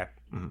mean? Okay.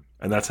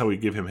 And that's how we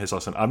give him his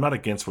lesson. I'm not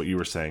against what you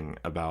were saying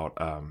about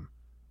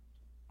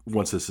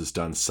once this is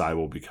done, Sai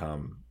will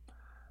become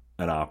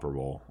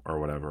inoperable or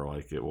whatever.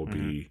 Like, it will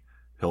be,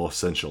 he'll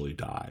essentially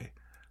die.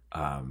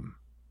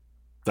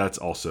 That's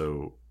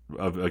also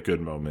a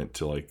good moment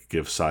to like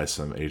give Sai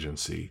some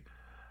agency.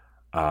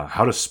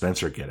 How does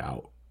Spencer get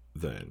out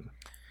then?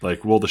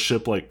 Like, will the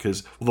ship, like,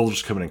 because they'll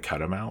just come in and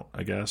cut him out,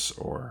 I guess,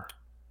 or...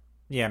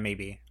 Yeah,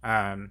 maybe.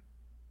 I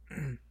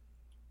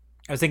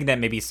was thinking that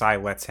maybe Sai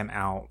lets him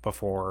out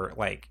before,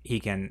 like, he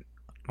can,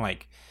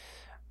 like,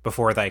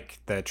 before, like,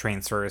 the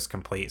transfer is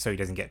complete, so he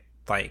doesn't get,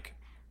 like,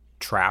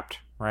 trapped,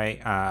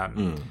 right?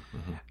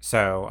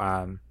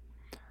 So,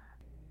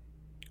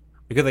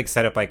 we could, like,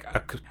 set up, like,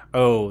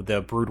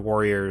 the Brood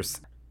Warriors,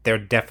 they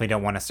definitely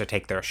don't want us to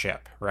take their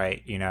ship,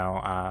 right? You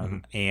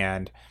know,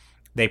 and...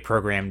 they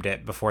programmed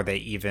it before they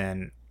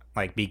even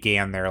like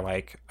began their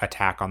like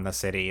attack on the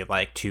city,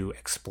 like to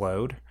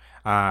explode,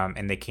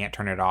 and they can't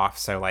turn it off.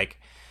 So like,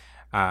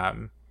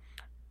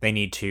 they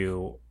need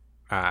to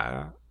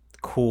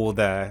cool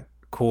the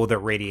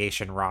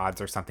radiation rods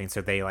or something. So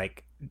they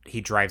like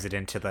he drives it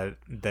into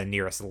the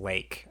nearest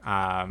lake.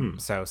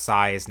 So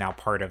Sai is now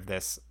part of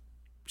this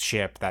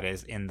ship that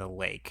is in the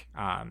lake.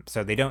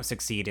 So they don't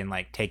succeed in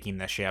like taking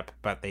the ship,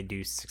 but they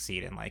do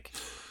succeed in like.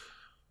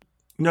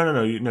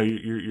 No,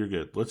 you're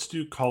good. Let's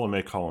do column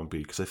A, column B,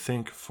 because I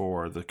think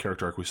for the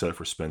character arc we set up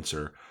for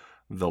Spencer,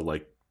 the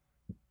like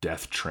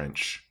death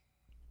trench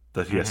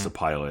that he has to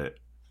pilot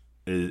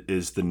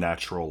is the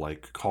natural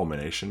like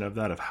culmination of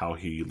that, of how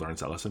he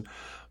learns that lesson.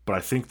 But I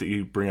think that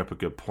you bring up a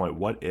good point.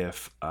 What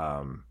if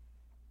the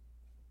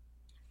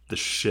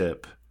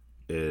ship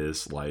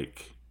is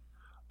like,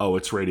 oh,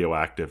 it's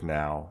radioactive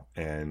now,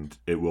 and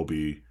it will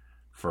be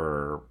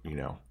for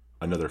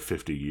another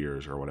 50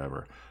 years or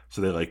whatever.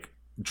 So they like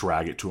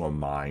drag it to a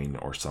mine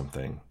or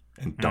something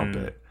and dump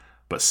it,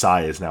 but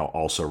Sai is now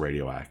also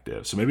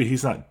radioactive, so maybe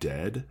he's not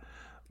dead,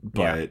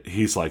 but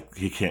he's like,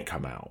 he can't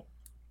come out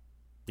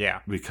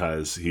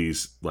because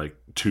he's like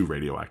too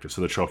radioactive.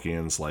 So the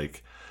Trelkians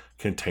like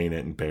contain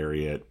it and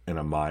bury it in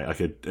a mine,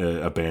 like a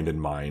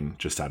abandoned mine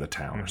just out of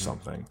town or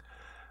something.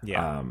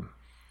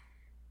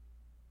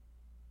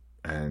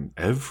 And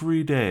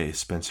every day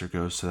Spencer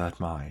goes to that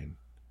mine,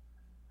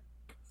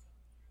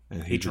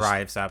 and he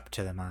drives up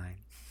to the mine.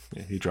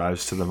 He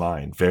drives to the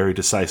mine very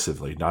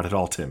decisively, not at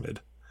all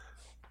timid.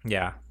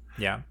 Yeah.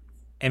 And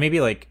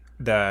maybe like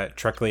the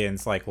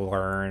Trelkians like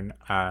learn,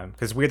 because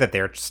it's weird that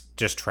they're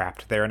just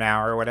trapped there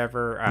now or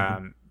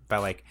whatever.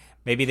 but like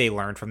maybe they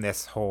learned from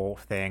this whole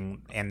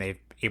thing and they've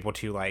able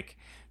to like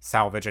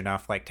salvage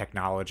enough like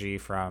technology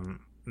from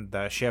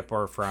the ship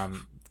or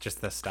from just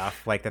the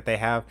stuff like that they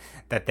have,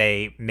 that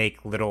they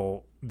make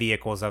little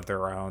vehicles of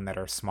their own that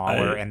are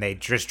smaller and they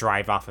just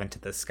drive off into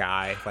the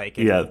sky, like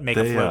make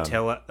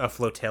a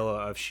flotilla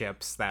of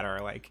ships that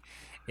are like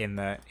in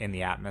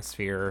the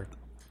atmosphere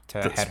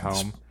to head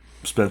home.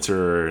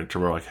 Spencer and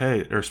Turbo are like,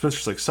 hey, or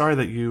Spencer's like, sorry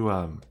that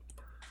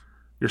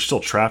you're still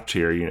trapped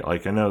here. You know,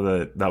 like, I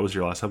know that was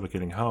your last hope of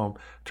getting home.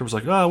 Turbo's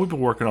like, oh, we've been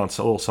working on a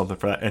little something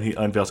for that, and he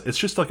unveils. It's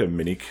just like a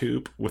mini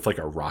coupe with like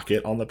a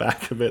rocket on the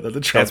back of it that the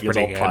Trumpians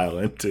all pile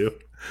into.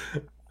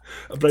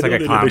 But it's I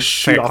like know they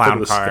shoot off into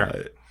the car.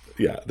 sky.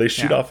 Yeah, they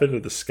shoot off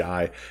into the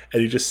sky,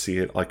 and you just see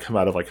it like come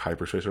out of like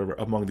hyperspace or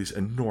whatever among these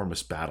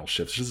enormous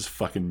battleships. There's this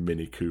fucking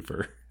Mini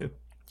Cooper.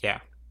 Yeah.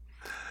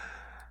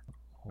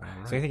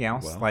 Is there anything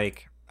else?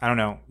 Like, I don't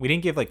know. We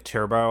didn't give like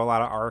Turbo a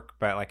lot of arc,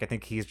 but like I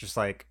think he's just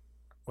like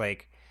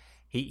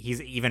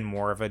he's even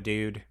more of a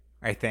dude.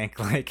 I think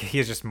like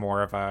he's just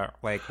more of a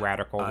like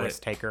radical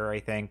risk taker. I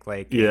think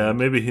like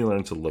maybe he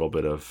learns a little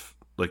bit of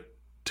like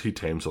he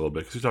tames a little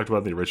bit because we talked about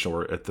in the original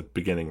where at the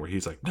beginning where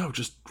he's like, no,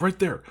 just right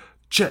there,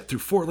 jet through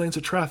 4 lanes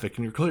of traffic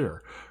and you're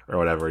clear or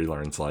whatever. He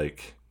learns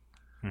like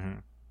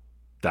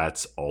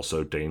that's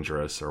also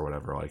dangerous or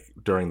whatever. Like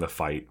during the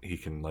fight, he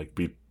can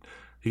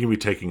be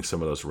taking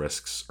some of those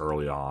risks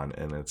early on,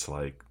 and it's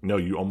like, no,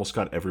 you almost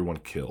got everyone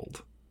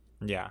killed.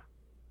 Yeah.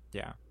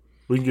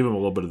 We can give him a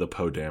little bit of the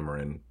Poe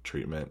Dameron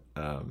treatment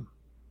on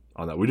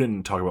that. We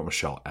didn't talk about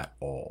Michelle at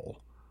all.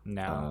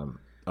 No.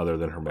 Other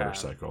than her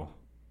motorcycle.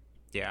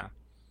 Yeah.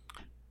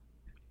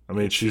 I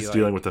mean, she's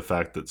dealing with the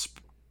fact that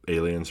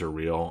aliens are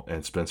real,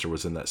 and Spencer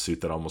was in that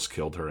suit that almost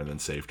killed her and then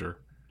saved her.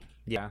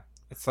 Yeah.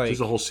 It's like...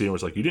 There's a whole scene where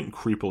it's like, you didn't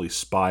creepily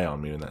spy on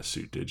me in that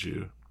suit, did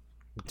you?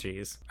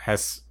 Jeez.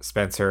 Has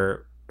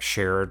Spencer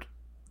shared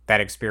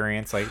that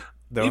experience? Like,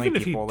 the even only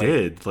if people, he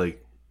did,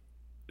 like,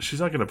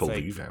 she's not going to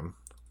believe him.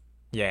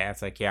 Yeah,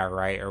 it's like, yeah,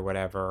 right, or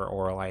whatever.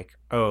 Or like,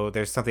 oh,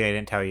 there's something I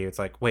didn't tell you. It's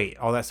like, wait,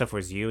 all that stuff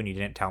was you and you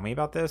didn't tell me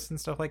about this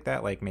and stuff like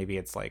that? Like, maybe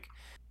it's like,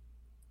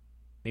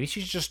 maybe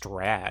she's just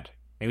rad.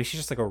 Maybe she's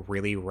just like a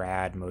really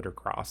rad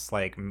motocross,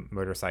 like,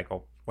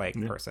 motorcycle, like,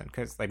 person.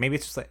 Because, like, maybe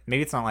it's just like,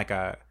 maybe it's not like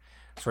a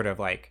sort of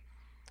like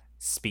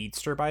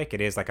speedster bike.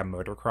 It is like a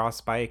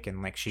motocross bike,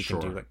 and like she can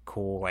do like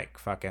cool, like,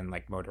 fucking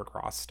like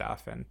motocross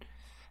stuff. And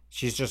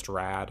she's just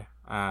rad.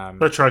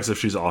 That tracks if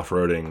she's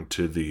off-roading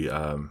to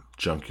the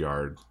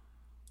junkyard.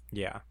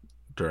 Yeah.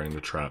 During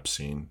the trap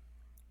scene.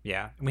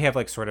 Yeah. And we have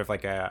like sort of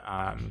like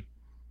a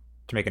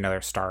to make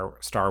another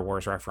Star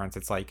Wars reference,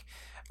 it's like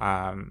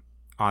on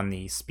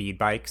the speed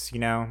bikes, you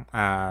know,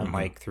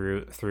 like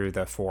through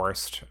the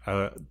forest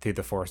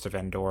of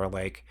Endor,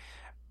 like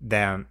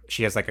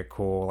she has like a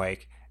cool,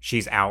 like,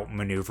 she's out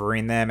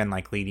maneuvering them and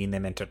like leading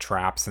them into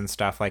traps and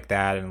stuff like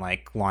that, and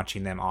like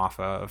launching them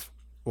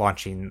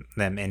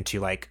into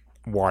like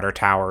water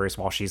towers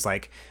while she's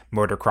like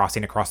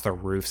motocrossing across the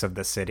roofs of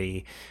the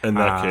city. In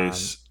that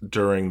case,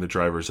 during the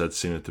driver's ed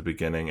scene at the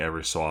beginning,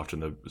 every so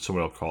often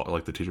someone will call,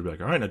 like the teacher will be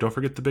like, all right, now don't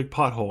forget the big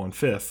pothole on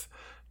 5th,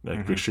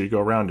 like make sure you go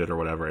around it or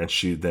whatever. And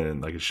she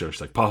then, like, it shows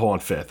she's like, pothole on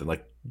 5th, and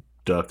like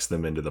ducks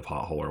them into the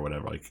pothole or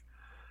whatever. Like,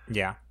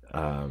 yeah.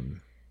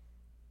 I'm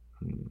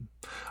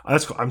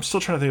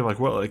still trying to think of like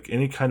what, like,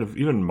 any kind of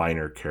even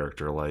minor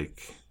character, like,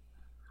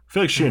 I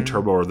feel like she and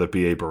Turbo are the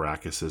B.A.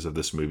 Barackuses of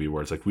this movie,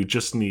 where it's like, we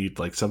just need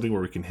like something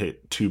where we can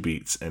hit 2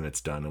 beats and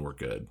it's done and we're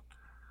good.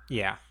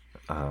 Yeah.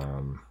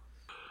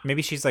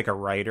 Maybe she's like a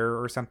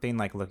writer or something,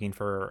 like looking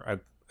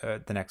for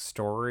the next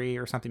story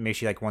or something. Maybe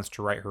she like wants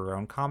to write her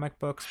own comic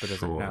books, but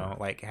doesn't know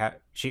like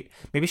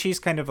maybe she's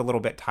kind of a little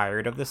bit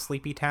tired of the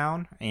sleepy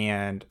town,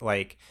 and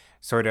like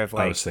sort of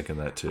like, I was thinking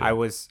that too. I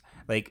was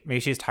like, maybe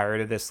she's tired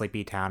of this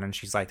sleepy town, and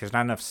she's like, there's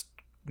not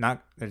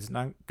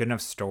good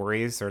enough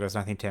stories, or there's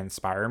nothing to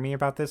inspire me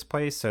about this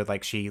place. So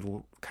like she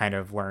kind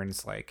of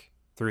learns like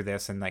through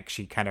this, and like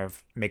she kind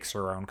of makes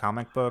her own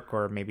comic book,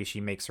 or maybe she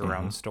makes her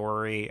own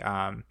story,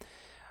 or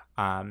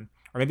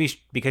maybe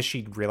because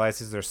she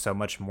realizes there's so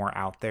much more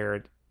out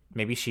there,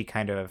 maybe she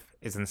kind of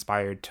is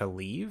inspired to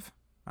leave,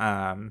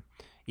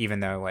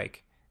 even though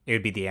like it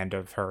would be the end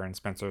of her and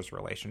Spencer's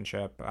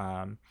relationship.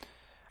 I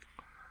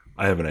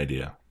have an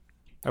idea.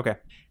 Okay.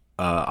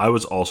 I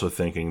was also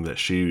thinking that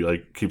she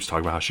like keeps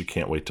talking about how she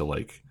can't wait to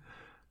like,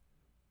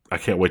 I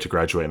can't wait to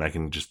graduate and I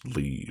can just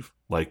leave.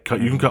 Like,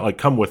 you can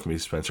come with me,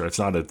 Spencer. It's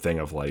not a thing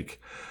of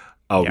like,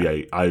 oh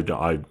yeah,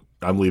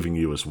 I'm leaving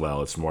you as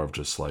well. It's more of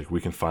just like,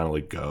 we can finally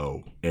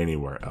go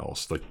anywhere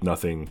else. Like,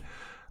 nothing.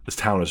 This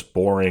town is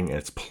boring.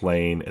 It's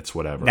plain. It's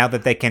whatever. Now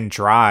that they can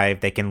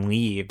drive, they can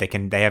leave.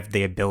 They have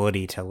the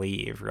ability to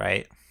leave,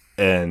 right?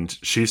 And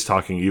she's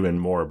talking even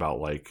more about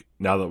like,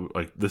 now that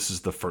like this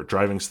is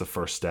driving's the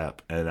first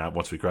step, and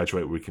once we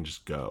graduate, we can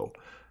just go,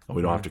 and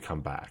we don't have to come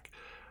back.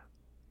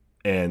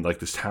 And like,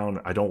 this town,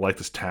 I don't like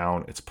this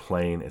town. It's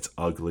plain. It's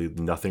ugly.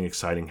 Nothing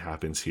exciting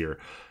happens here.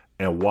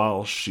 And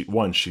while she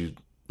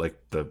like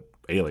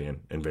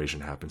alien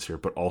invasion happens here,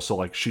 but also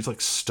like she's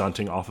like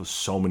stunting off of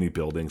so many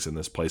buildings in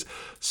this place,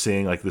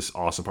 seeing like this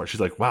awesome part.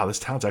 She's like, wow, this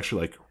town's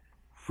actually like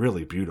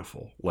really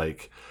beautiful.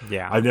 Like,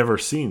 Yeah. I've never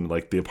seen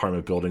like the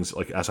apartment buildings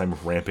like as I'm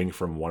ramping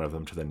from one of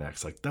them to the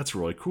next. Like, that's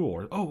really cool.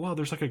 Or, oh wow,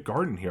 there's like a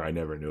garden here I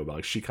never knew about.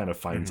 Like, she kind of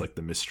finds like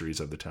the mysteries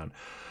of the town.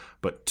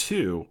 But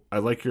two, I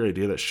like your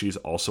idea that she's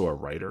also a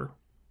writer.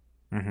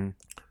 Mm-hmm.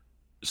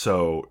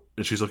 So,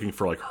 and she's looking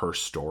for like her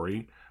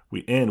story.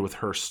 We end with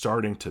her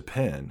starting to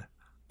pen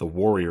The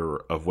Warrior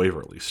of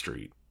Waverly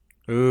Street,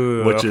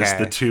 Ooh, which is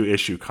okay. the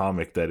 2-issue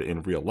comic that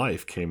in real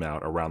life came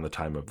out around the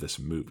time of this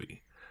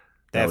movie.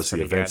 That That's was the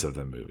pretty events good. of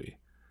the movie.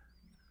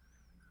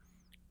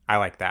 I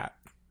like that.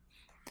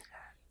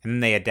 And then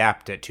they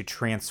adapt it to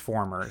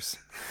Transformers.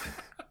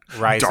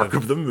 Rise Dark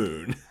of of the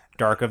Moon.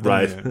 Dark of the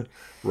Rise, Moon.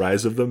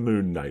 Rise of the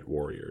Moon Knight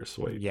Warriors.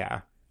 Wait.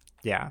 Yeah.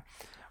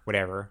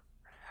 Whatever.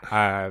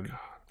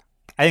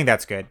 I think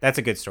that's good. That's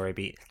a good story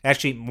beat.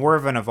 Actually, more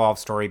of an evolved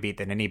story beat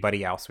than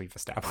anybody else we've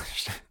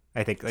established.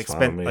 I think like It's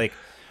fine with me.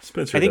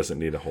 Spencer I think- doesn't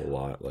need a whole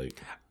lot. Like,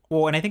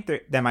 well, and I think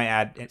that might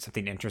add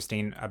something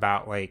interesting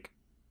about like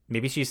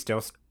maybe she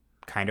still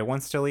kind of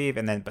wants to leave,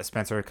 and then but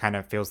Spencer kind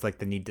of feels like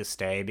the need to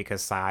stay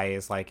because Sai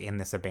is like in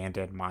this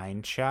abandoned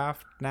mine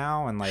shaft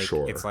now, and like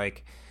Sure. it's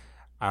like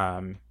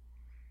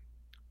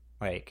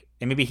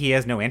and maybe he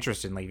has no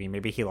interest in leaving.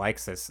 Maybe he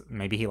likes this.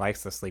 Maybe he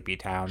likes the sleepy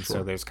town. Sure.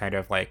 So there's kind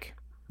of like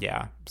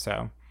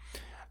So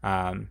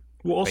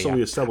well, also yeah.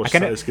 we established I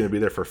kinda- Sai is going to be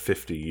there for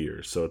 50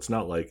 years, so it's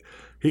not like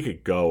he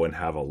could go and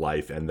have a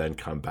life and then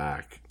come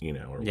back, you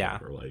know, or Yeah.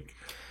 whatever. Like,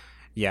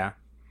 yeah.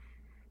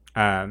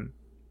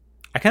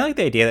 I kind of like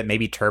the idea that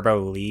maybe Turbo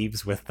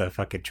leaves with the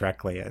fucking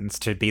Treklians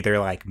to be their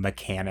like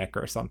mechanic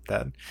or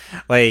something.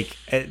 Like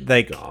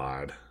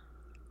God.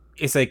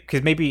 it's like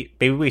because maybe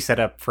we set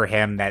up for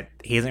him that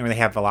he doesn't really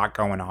have a lot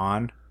going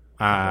on,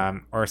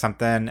 or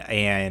something,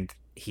 and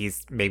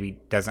he's maybe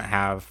doesn't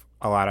have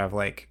a lot of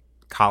like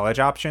college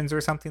options or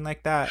something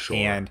like that, Sure.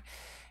 and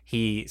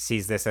he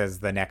sees this as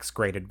the next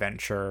great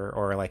adventure,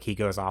 or like he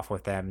goes off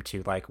with them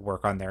to like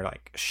work on their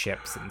like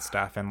ships and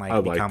stuff, and like I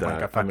like become like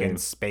that. a I fucking mean-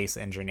 space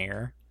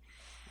engineer.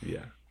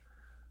 Yeah.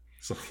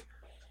 So,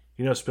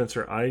 you know,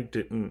 Spencer, I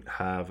didn't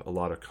have a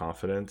lot of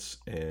confidence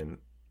in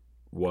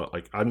what,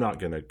 like, I'm not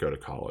going to go to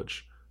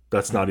college.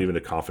 That's not even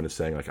a confidence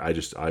thing. Like,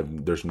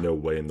 there's no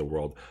way in the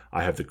world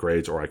I have the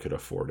grades or I could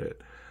afford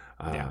it.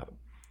 Yeah.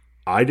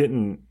 I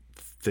didn't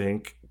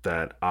think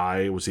that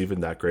I was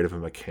even that great of a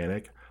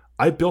mechanic.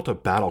 I built a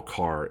battle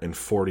car in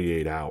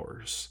 48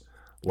 hours.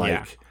 Like,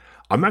 Yeah.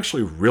 I'm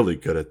actually really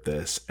good at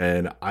this,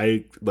 and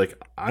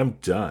I'm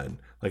done.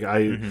 Like,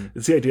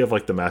 it's the idea of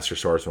like the master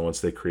swordsman.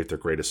 Once they create their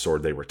greatest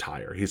sword, they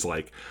retire. He's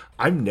like,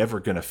 I'm never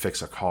gonna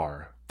fix a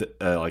car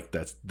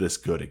that's this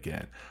good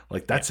again.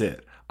 Like, that's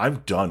it.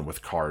 I'm done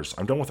with cars.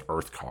 I'm done with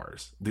Earth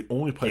cars. The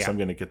only place Yeah. I'm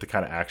gonna get the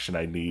kind of action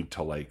I need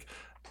to like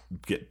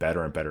get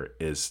better and better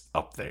is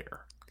up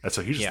there. And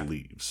so he just Yeah.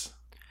 leaves.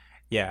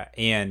 Yeah,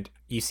 and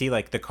you see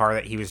like the car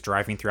that he was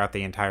driving throughout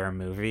the entire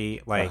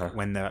movie, like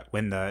when the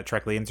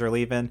Treklians are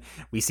leaving,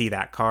 we see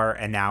that car,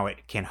 and now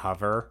it can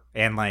hover,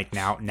 and like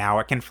now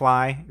it can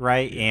fly,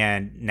 right?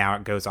 And now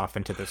it goes off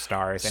into the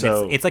stars, and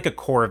So- it's like a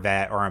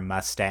Corvette or a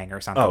Mustang or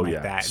something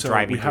like that So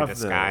driving we through have the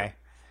sky.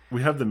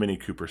 We have the Mini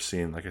Cooper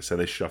scene. Like I said,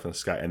 they shoot off in the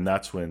sky, and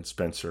that's when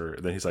Spencer.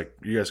 Then he's like,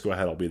 "You guys go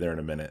ahead. I'll be there in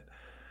a minute."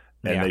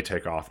 And Yeah. they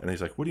take off, and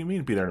he's like, "What do you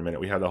mean, be there in a minute?"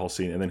 We have the whole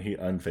scene, and then he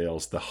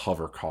unveils the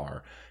hover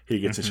car. He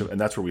gets into, and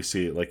that's where we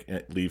see it, like,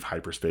 leave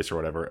hyperspace or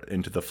whatever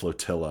into the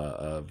flotilla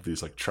of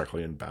these like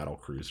Treklian battle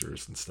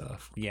cruisers and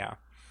stuff. Yeah.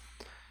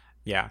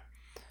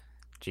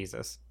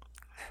 Jesus,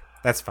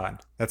 that's fun.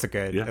 That's a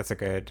good. Yeah. That's a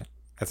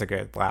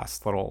good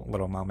last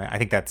little moment. I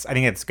think that's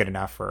good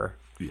enough for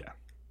Yeah,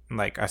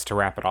 like us to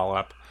wrap it all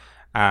up.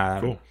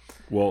 cool.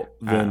 Well,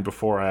 then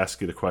before I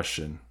ask you the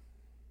question,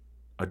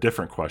 a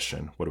different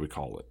question. What do we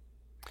call it?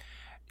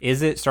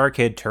 Is it Star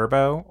Kid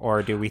Turbo,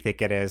 or do we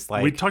think it is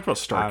like We talked about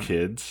Star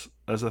Kids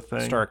as a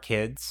thing. Star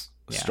Kids?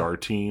 Yeah. Star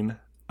Teen.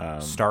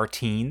 Star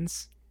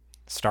Teens?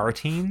 Star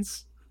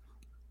Teens?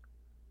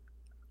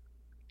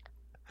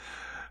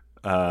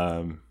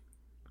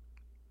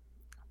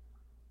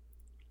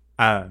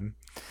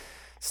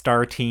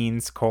 Star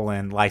Teens :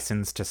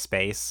 license to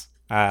space.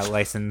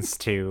 License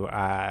to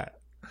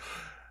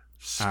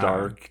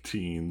Star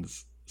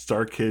Teens.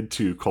 Star Kid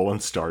 2 :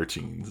 Star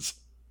Teens.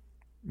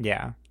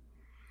 yeah.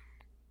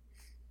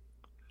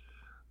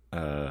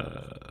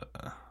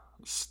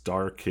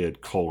 Star Kid :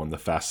 The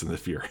Fast and the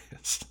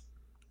Furious.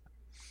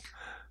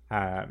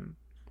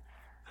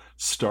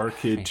 Star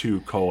Kid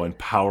 2 :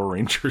 Power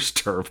Rangers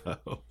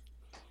Turbo.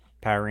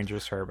 Power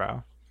Rangers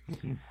Turbo.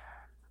 I'm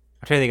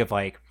trying to think of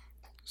like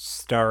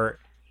Star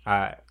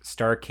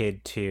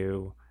Kid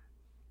 2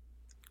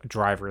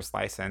 driver's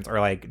license, or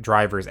like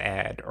driver's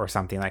ed or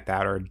something like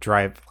that, or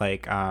drive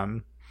like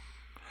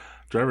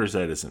Driver's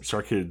Ed isn't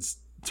Star Kid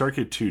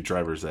 2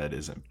 Driver's Ed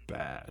isn't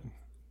bad.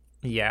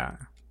 yeah.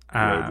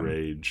 Road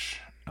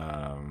Rage.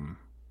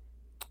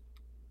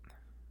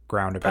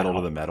 Groundabout. Pedal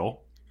to the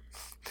Metal.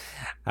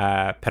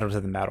 Pedal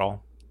to the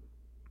Metal.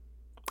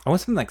 I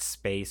want something like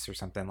space or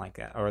something like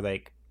that, or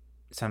like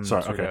some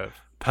Sorry, sort okay. of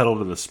Pedal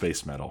to the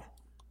space metal.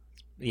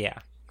 yeah.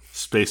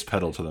 Space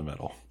pedal to the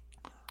metal.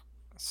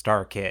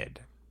 Star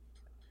Kid.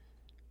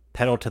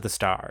 Pedal to the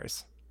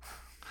stars.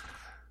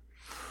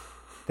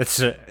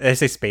 Did I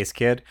say Space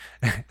Kid?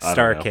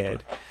 Star know,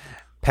 Kid.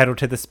 Pedal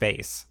to the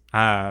space.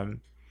 Star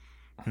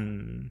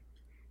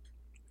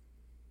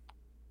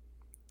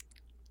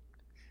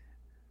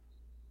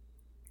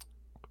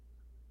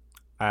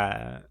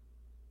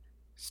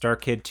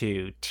Kid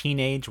 2,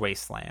 Teenage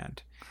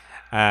Wasteland.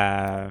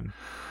 Because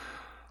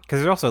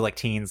there's also like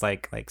teens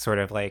like sort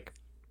of like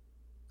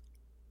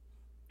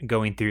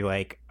going through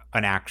like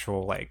an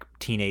actual like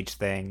teenage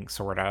thing,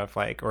 sort of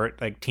like, or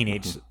like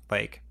teenage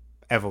like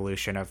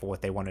evolution of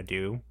what they want to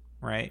do,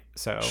 right?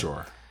 So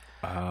Sure.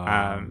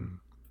 I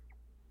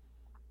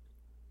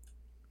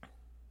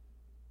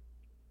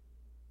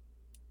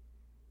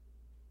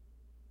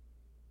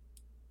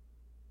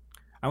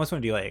almost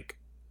want to do like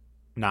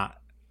not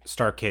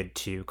Star Kid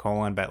 2 :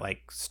 but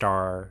like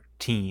Star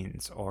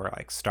Teens or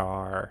like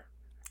Star.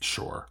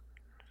 Sure.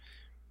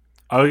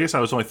 I guess I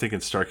was only thinking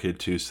Star Kid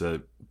 2, so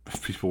that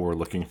if people were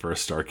looking for a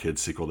Star Kid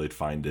sequel, they'd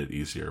find it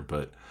easier.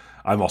 But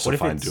I'm also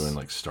fine doing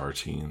like Star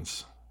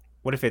Teens.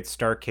 What if it's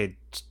Star Kid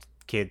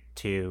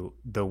 2,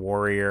 The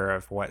Warrior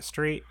of what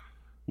street?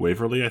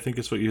 Waverly, I think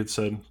is what you had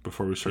said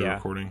before we started Yeah.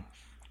 recording.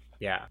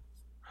 Yeah.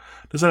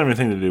 Doesn't have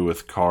anything to do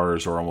with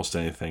cars or almost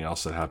anything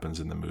else that happens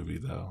in the movie,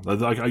 though.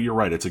 Like, you're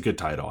right; it's a good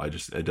title.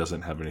 It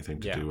doesn't have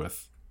anything to do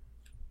with.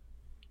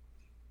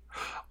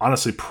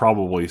 Honestly,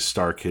 probably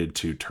Star Kid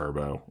 2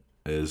 Turbo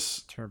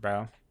is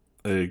Turbo.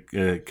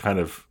 It kind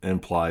of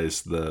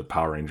implies the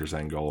Power Rangers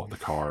angle, the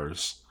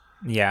cars.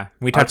 Yeah,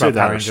 we talked about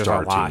Power Rangers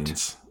a lot.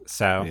 Teens.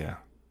 So yeah,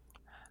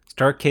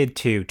 Star Kid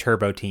 2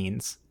 Turbo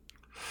Teens.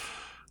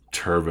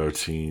 Turbo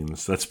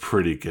Teens. That's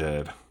pretty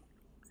good.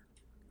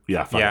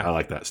 Yeah, fine. Yeah. I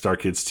like that. Star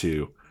Kids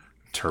 2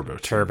 Turbo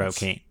Teens. Turbo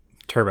King.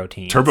 Turbo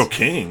Teens. Turbo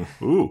King.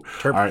 Ooh.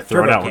 All right,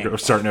 throw it out. We're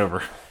starting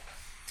over.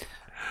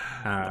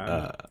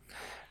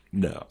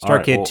 No. Star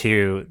right, Kid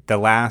 2, The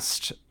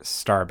Last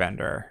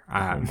Starbender.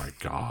 Oh my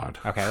god.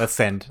 Okay, let's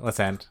end.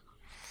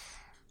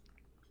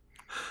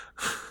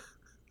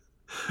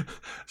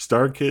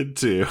 Star Kid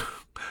 2,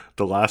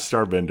 The Last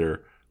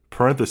Starbender,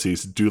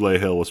 parentheses, Dule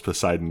Hill was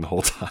Poseidon the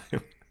whole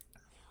time.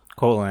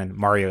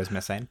 Mario is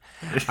missing.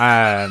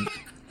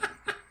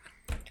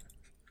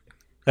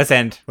 Let's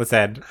end.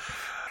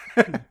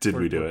 Did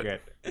we do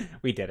it? Good.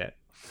 We did it.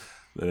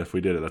 And if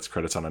we did it, that's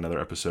credits on another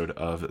episode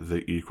of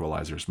The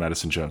Equalizers.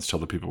 Madison Jones, tell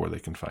the people where they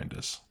can find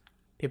us.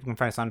 People can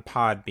find us on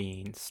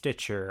Podbean,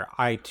 Stitcher,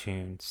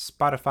 iTunes,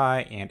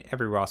 Spotify, and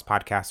everywhere else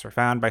podcasts are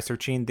found by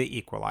searching The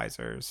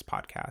Equalizers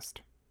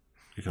podcast.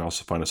 You can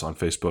also find us on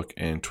Facebook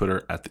and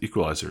Twitter at The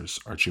Equalizers.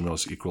 Our Gmail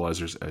is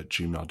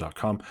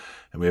equalizers@gmail.com.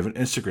 And we have an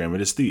Instagram.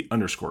 It is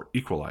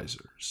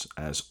 _equalizers.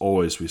 As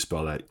always, we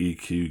spell that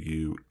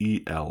EQUELIZERS,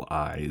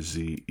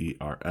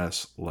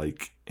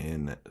 like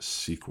in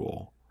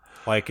sequel.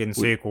 Like in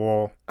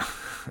sequel.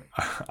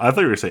 I thought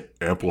you were going to say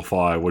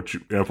amplify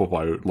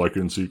like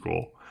in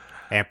sequel.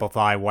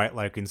 Amplify white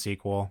like in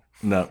sequel.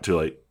 No, too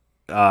late.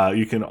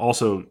 You can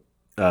also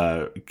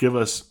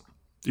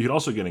you can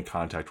also get in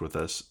contact with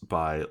us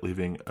by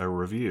leaving a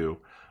review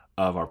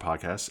of our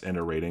podcast and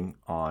a rating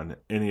on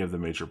any of the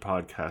major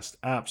podcast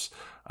apps.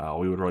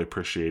 We would really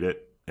appreciate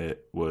it.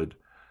 It would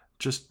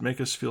just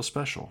make us feel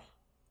special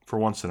for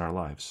once in our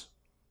lives.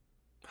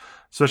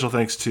 Special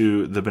thanks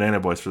to the Banana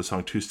Boys for the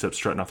song Two Steps,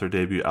 strutting off their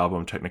debut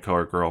album,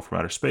 Technicolor Girl from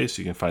Outer Space.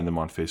 You can find them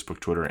on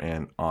Facebook, Twitter,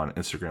 and on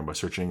Instagram by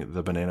searching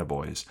the Banana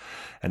Boys.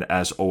 And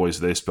as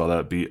always, they spell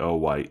that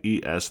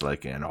BOYES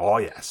like in oh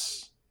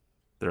yes.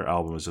 Their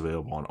album is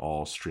available on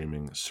all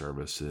streaming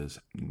services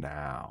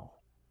now.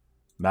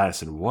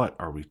 Madison, what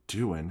are we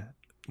doing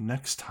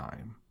next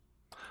time?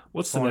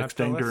 What's the next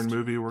Dang-Darn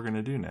movie we're going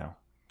to do now?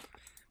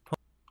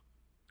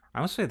 I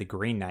almost say The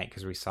Green Knight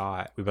because we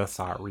saw it. We both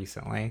saw it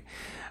recently,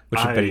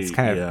 but it's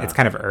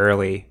kind of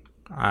early.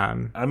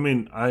 I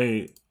mean,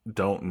 I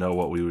don't know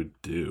what we would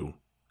do.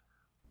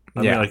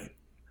 I mean, like,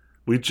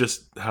 we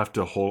just have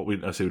to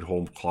we'd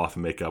hold cloth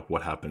and make up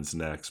what happens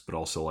next, but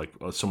also like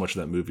so much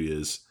of that movie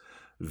is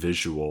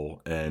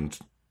visual and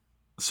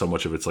so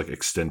much of it's like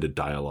extended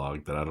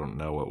dialogue that I don't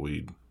know what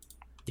we'd.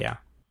 Yeah.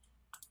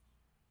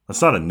 That's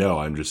not a no.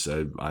 I'm just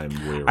I'm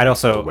way. I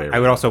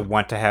would also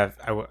want to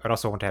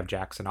have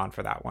Jackson on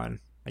for that one.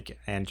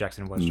 And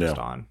Jackson was just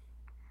on.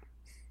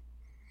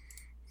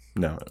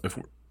 No, if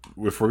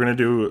we're gonna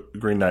do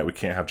Green Knight, we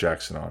can't have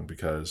Jackson on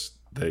because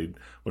they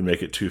would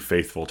make it too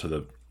faithful to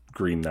the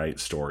Green Knight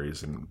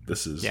stories, and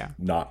this is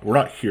not. We're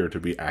not here to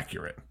be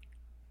accurate.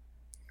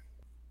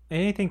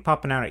 Anything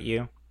popping out at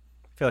you? I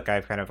feel like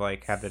I've kind of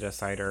like had the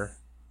decider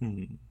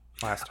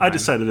last time. I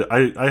decided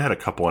I had a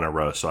couple in a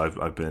row, so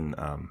I've been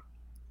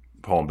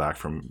pulling back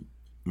from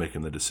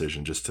making the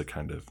decision just to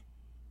kind of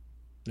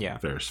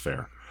fair is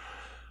fair.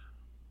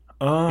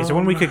 Is there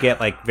one we could get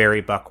like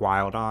very buck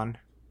wild on?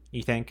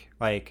 You think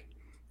like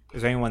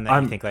Is there anyone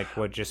that you think like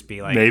would just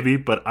be like maybe?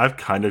 But I've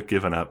kind of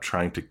given up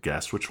trying to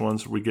guess which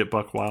ones we get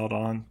Buck Wild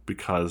on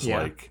because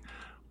like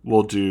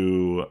we'll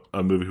do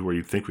a movie where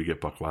you think we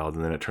get Buck Wild,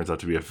 and then it turns out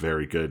to be a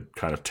very good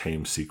kind of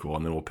tame sequel,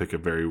 and then we'll pick a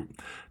very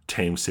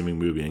tame seeming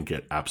movie and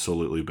get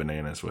absolutely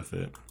bananas with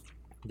it.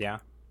 Yeah.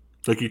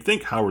 Like you'd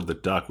think Howard the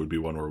Duck would be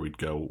one where we'd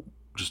go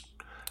just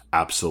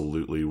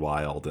absolutely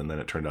wild, and then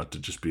it turned out to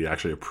just be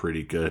actually a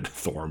pretty good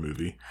Thor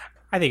movie.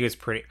 I think it was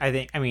pretty. I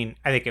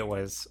think it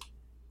was.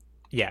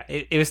 Yeah,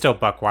 it was still a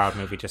Buck Wild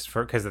movie just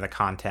because of the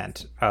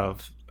content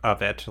of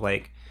it.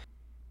 Like,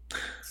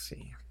 let's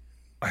see.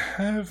 I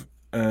have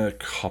a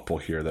couple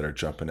here that are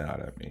jumping out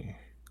at me.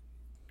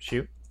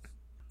 Shoot.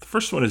 The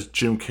first one is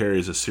Jim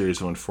Carrey's A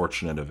Series of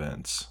Unfortunate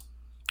Events.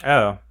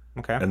 Oh,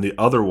 okay. And the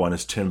other one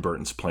is Tim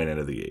Burton's Planet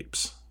of the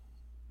Apes.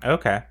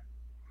 Okay.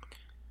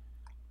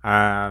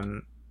 I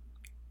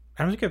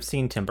don't think I've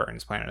seen Tim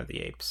Burton's Planet of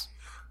the Apes.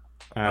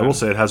 I will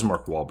say it has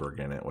Mark Wahlberg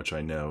in it, which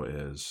I know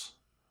is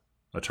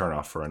a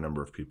turnoff for a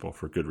number of people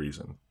for good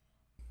reason.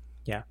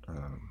 Yeah.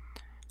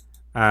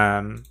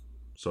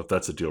 So if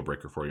that's a deal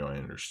breaker for you, I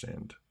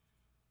understand.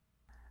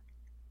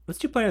 Let's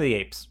do Planet of the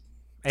Apes.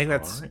 I think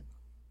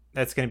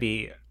that's going to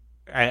be.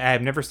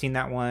 I've never seen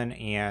that one,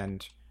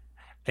 and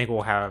I think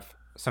we'll have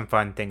some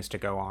fun things to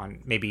go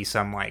on. Maybe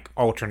some like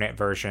alternate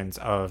versions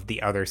of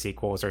the other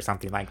sequels or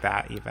something like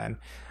that. Even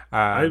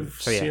I've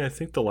seen, I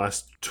think, the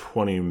last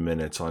 20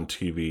 minutes on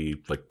TV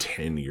like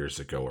 10 years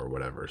ago or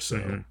whatever.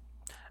 So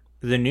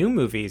the new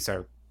movies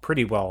are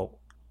pretty well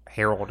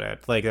heralded.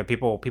 Like the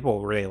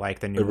people really like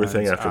the new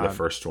everything ones. after the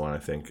first one. I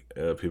think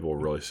people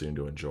really seem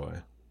to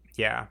enjoy.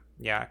 Yeah,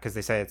 because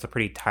they say it's a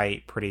pretty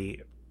tight,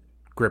 pretty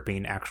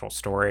gripping actual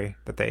story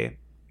that they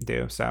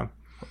do. So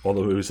all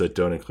the movies that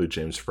don't include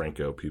James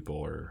Franco,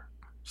 people are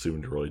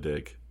seeming to really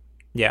dig.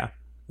 Yeah.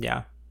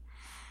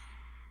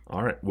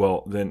 All right.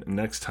 Well, then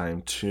next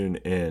time, tune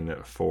in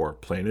for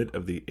Planet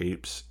of the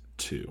Apes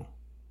 2.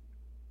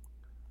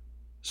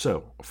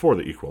 So, for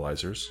the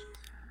Equalizers,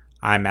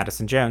 I'm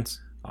Madison Jones.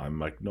 I'm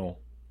Mike Knoll.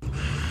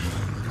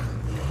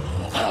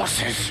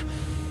 Horses.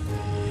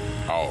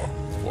 Our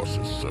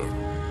horses, sir.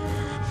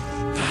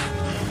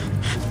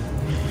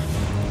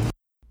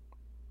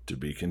 To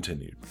be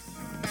continued.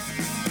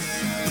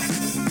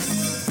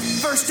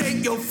 First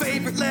take your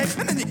favorite leg,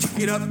 and then you kick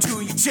it up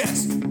to your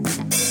chest.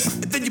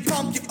 And then you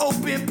pump your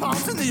open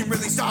palms, and then you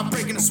really start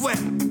breaking a sweat.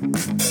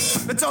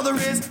 That's all there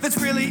is, that's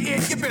really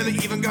it. You barely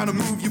even gotta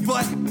move your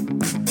butt.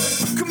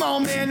 Come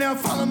on, man, now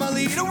follow my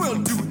lead, and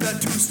we'll do the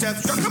two-step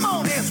strut. Come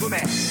on, dance with me.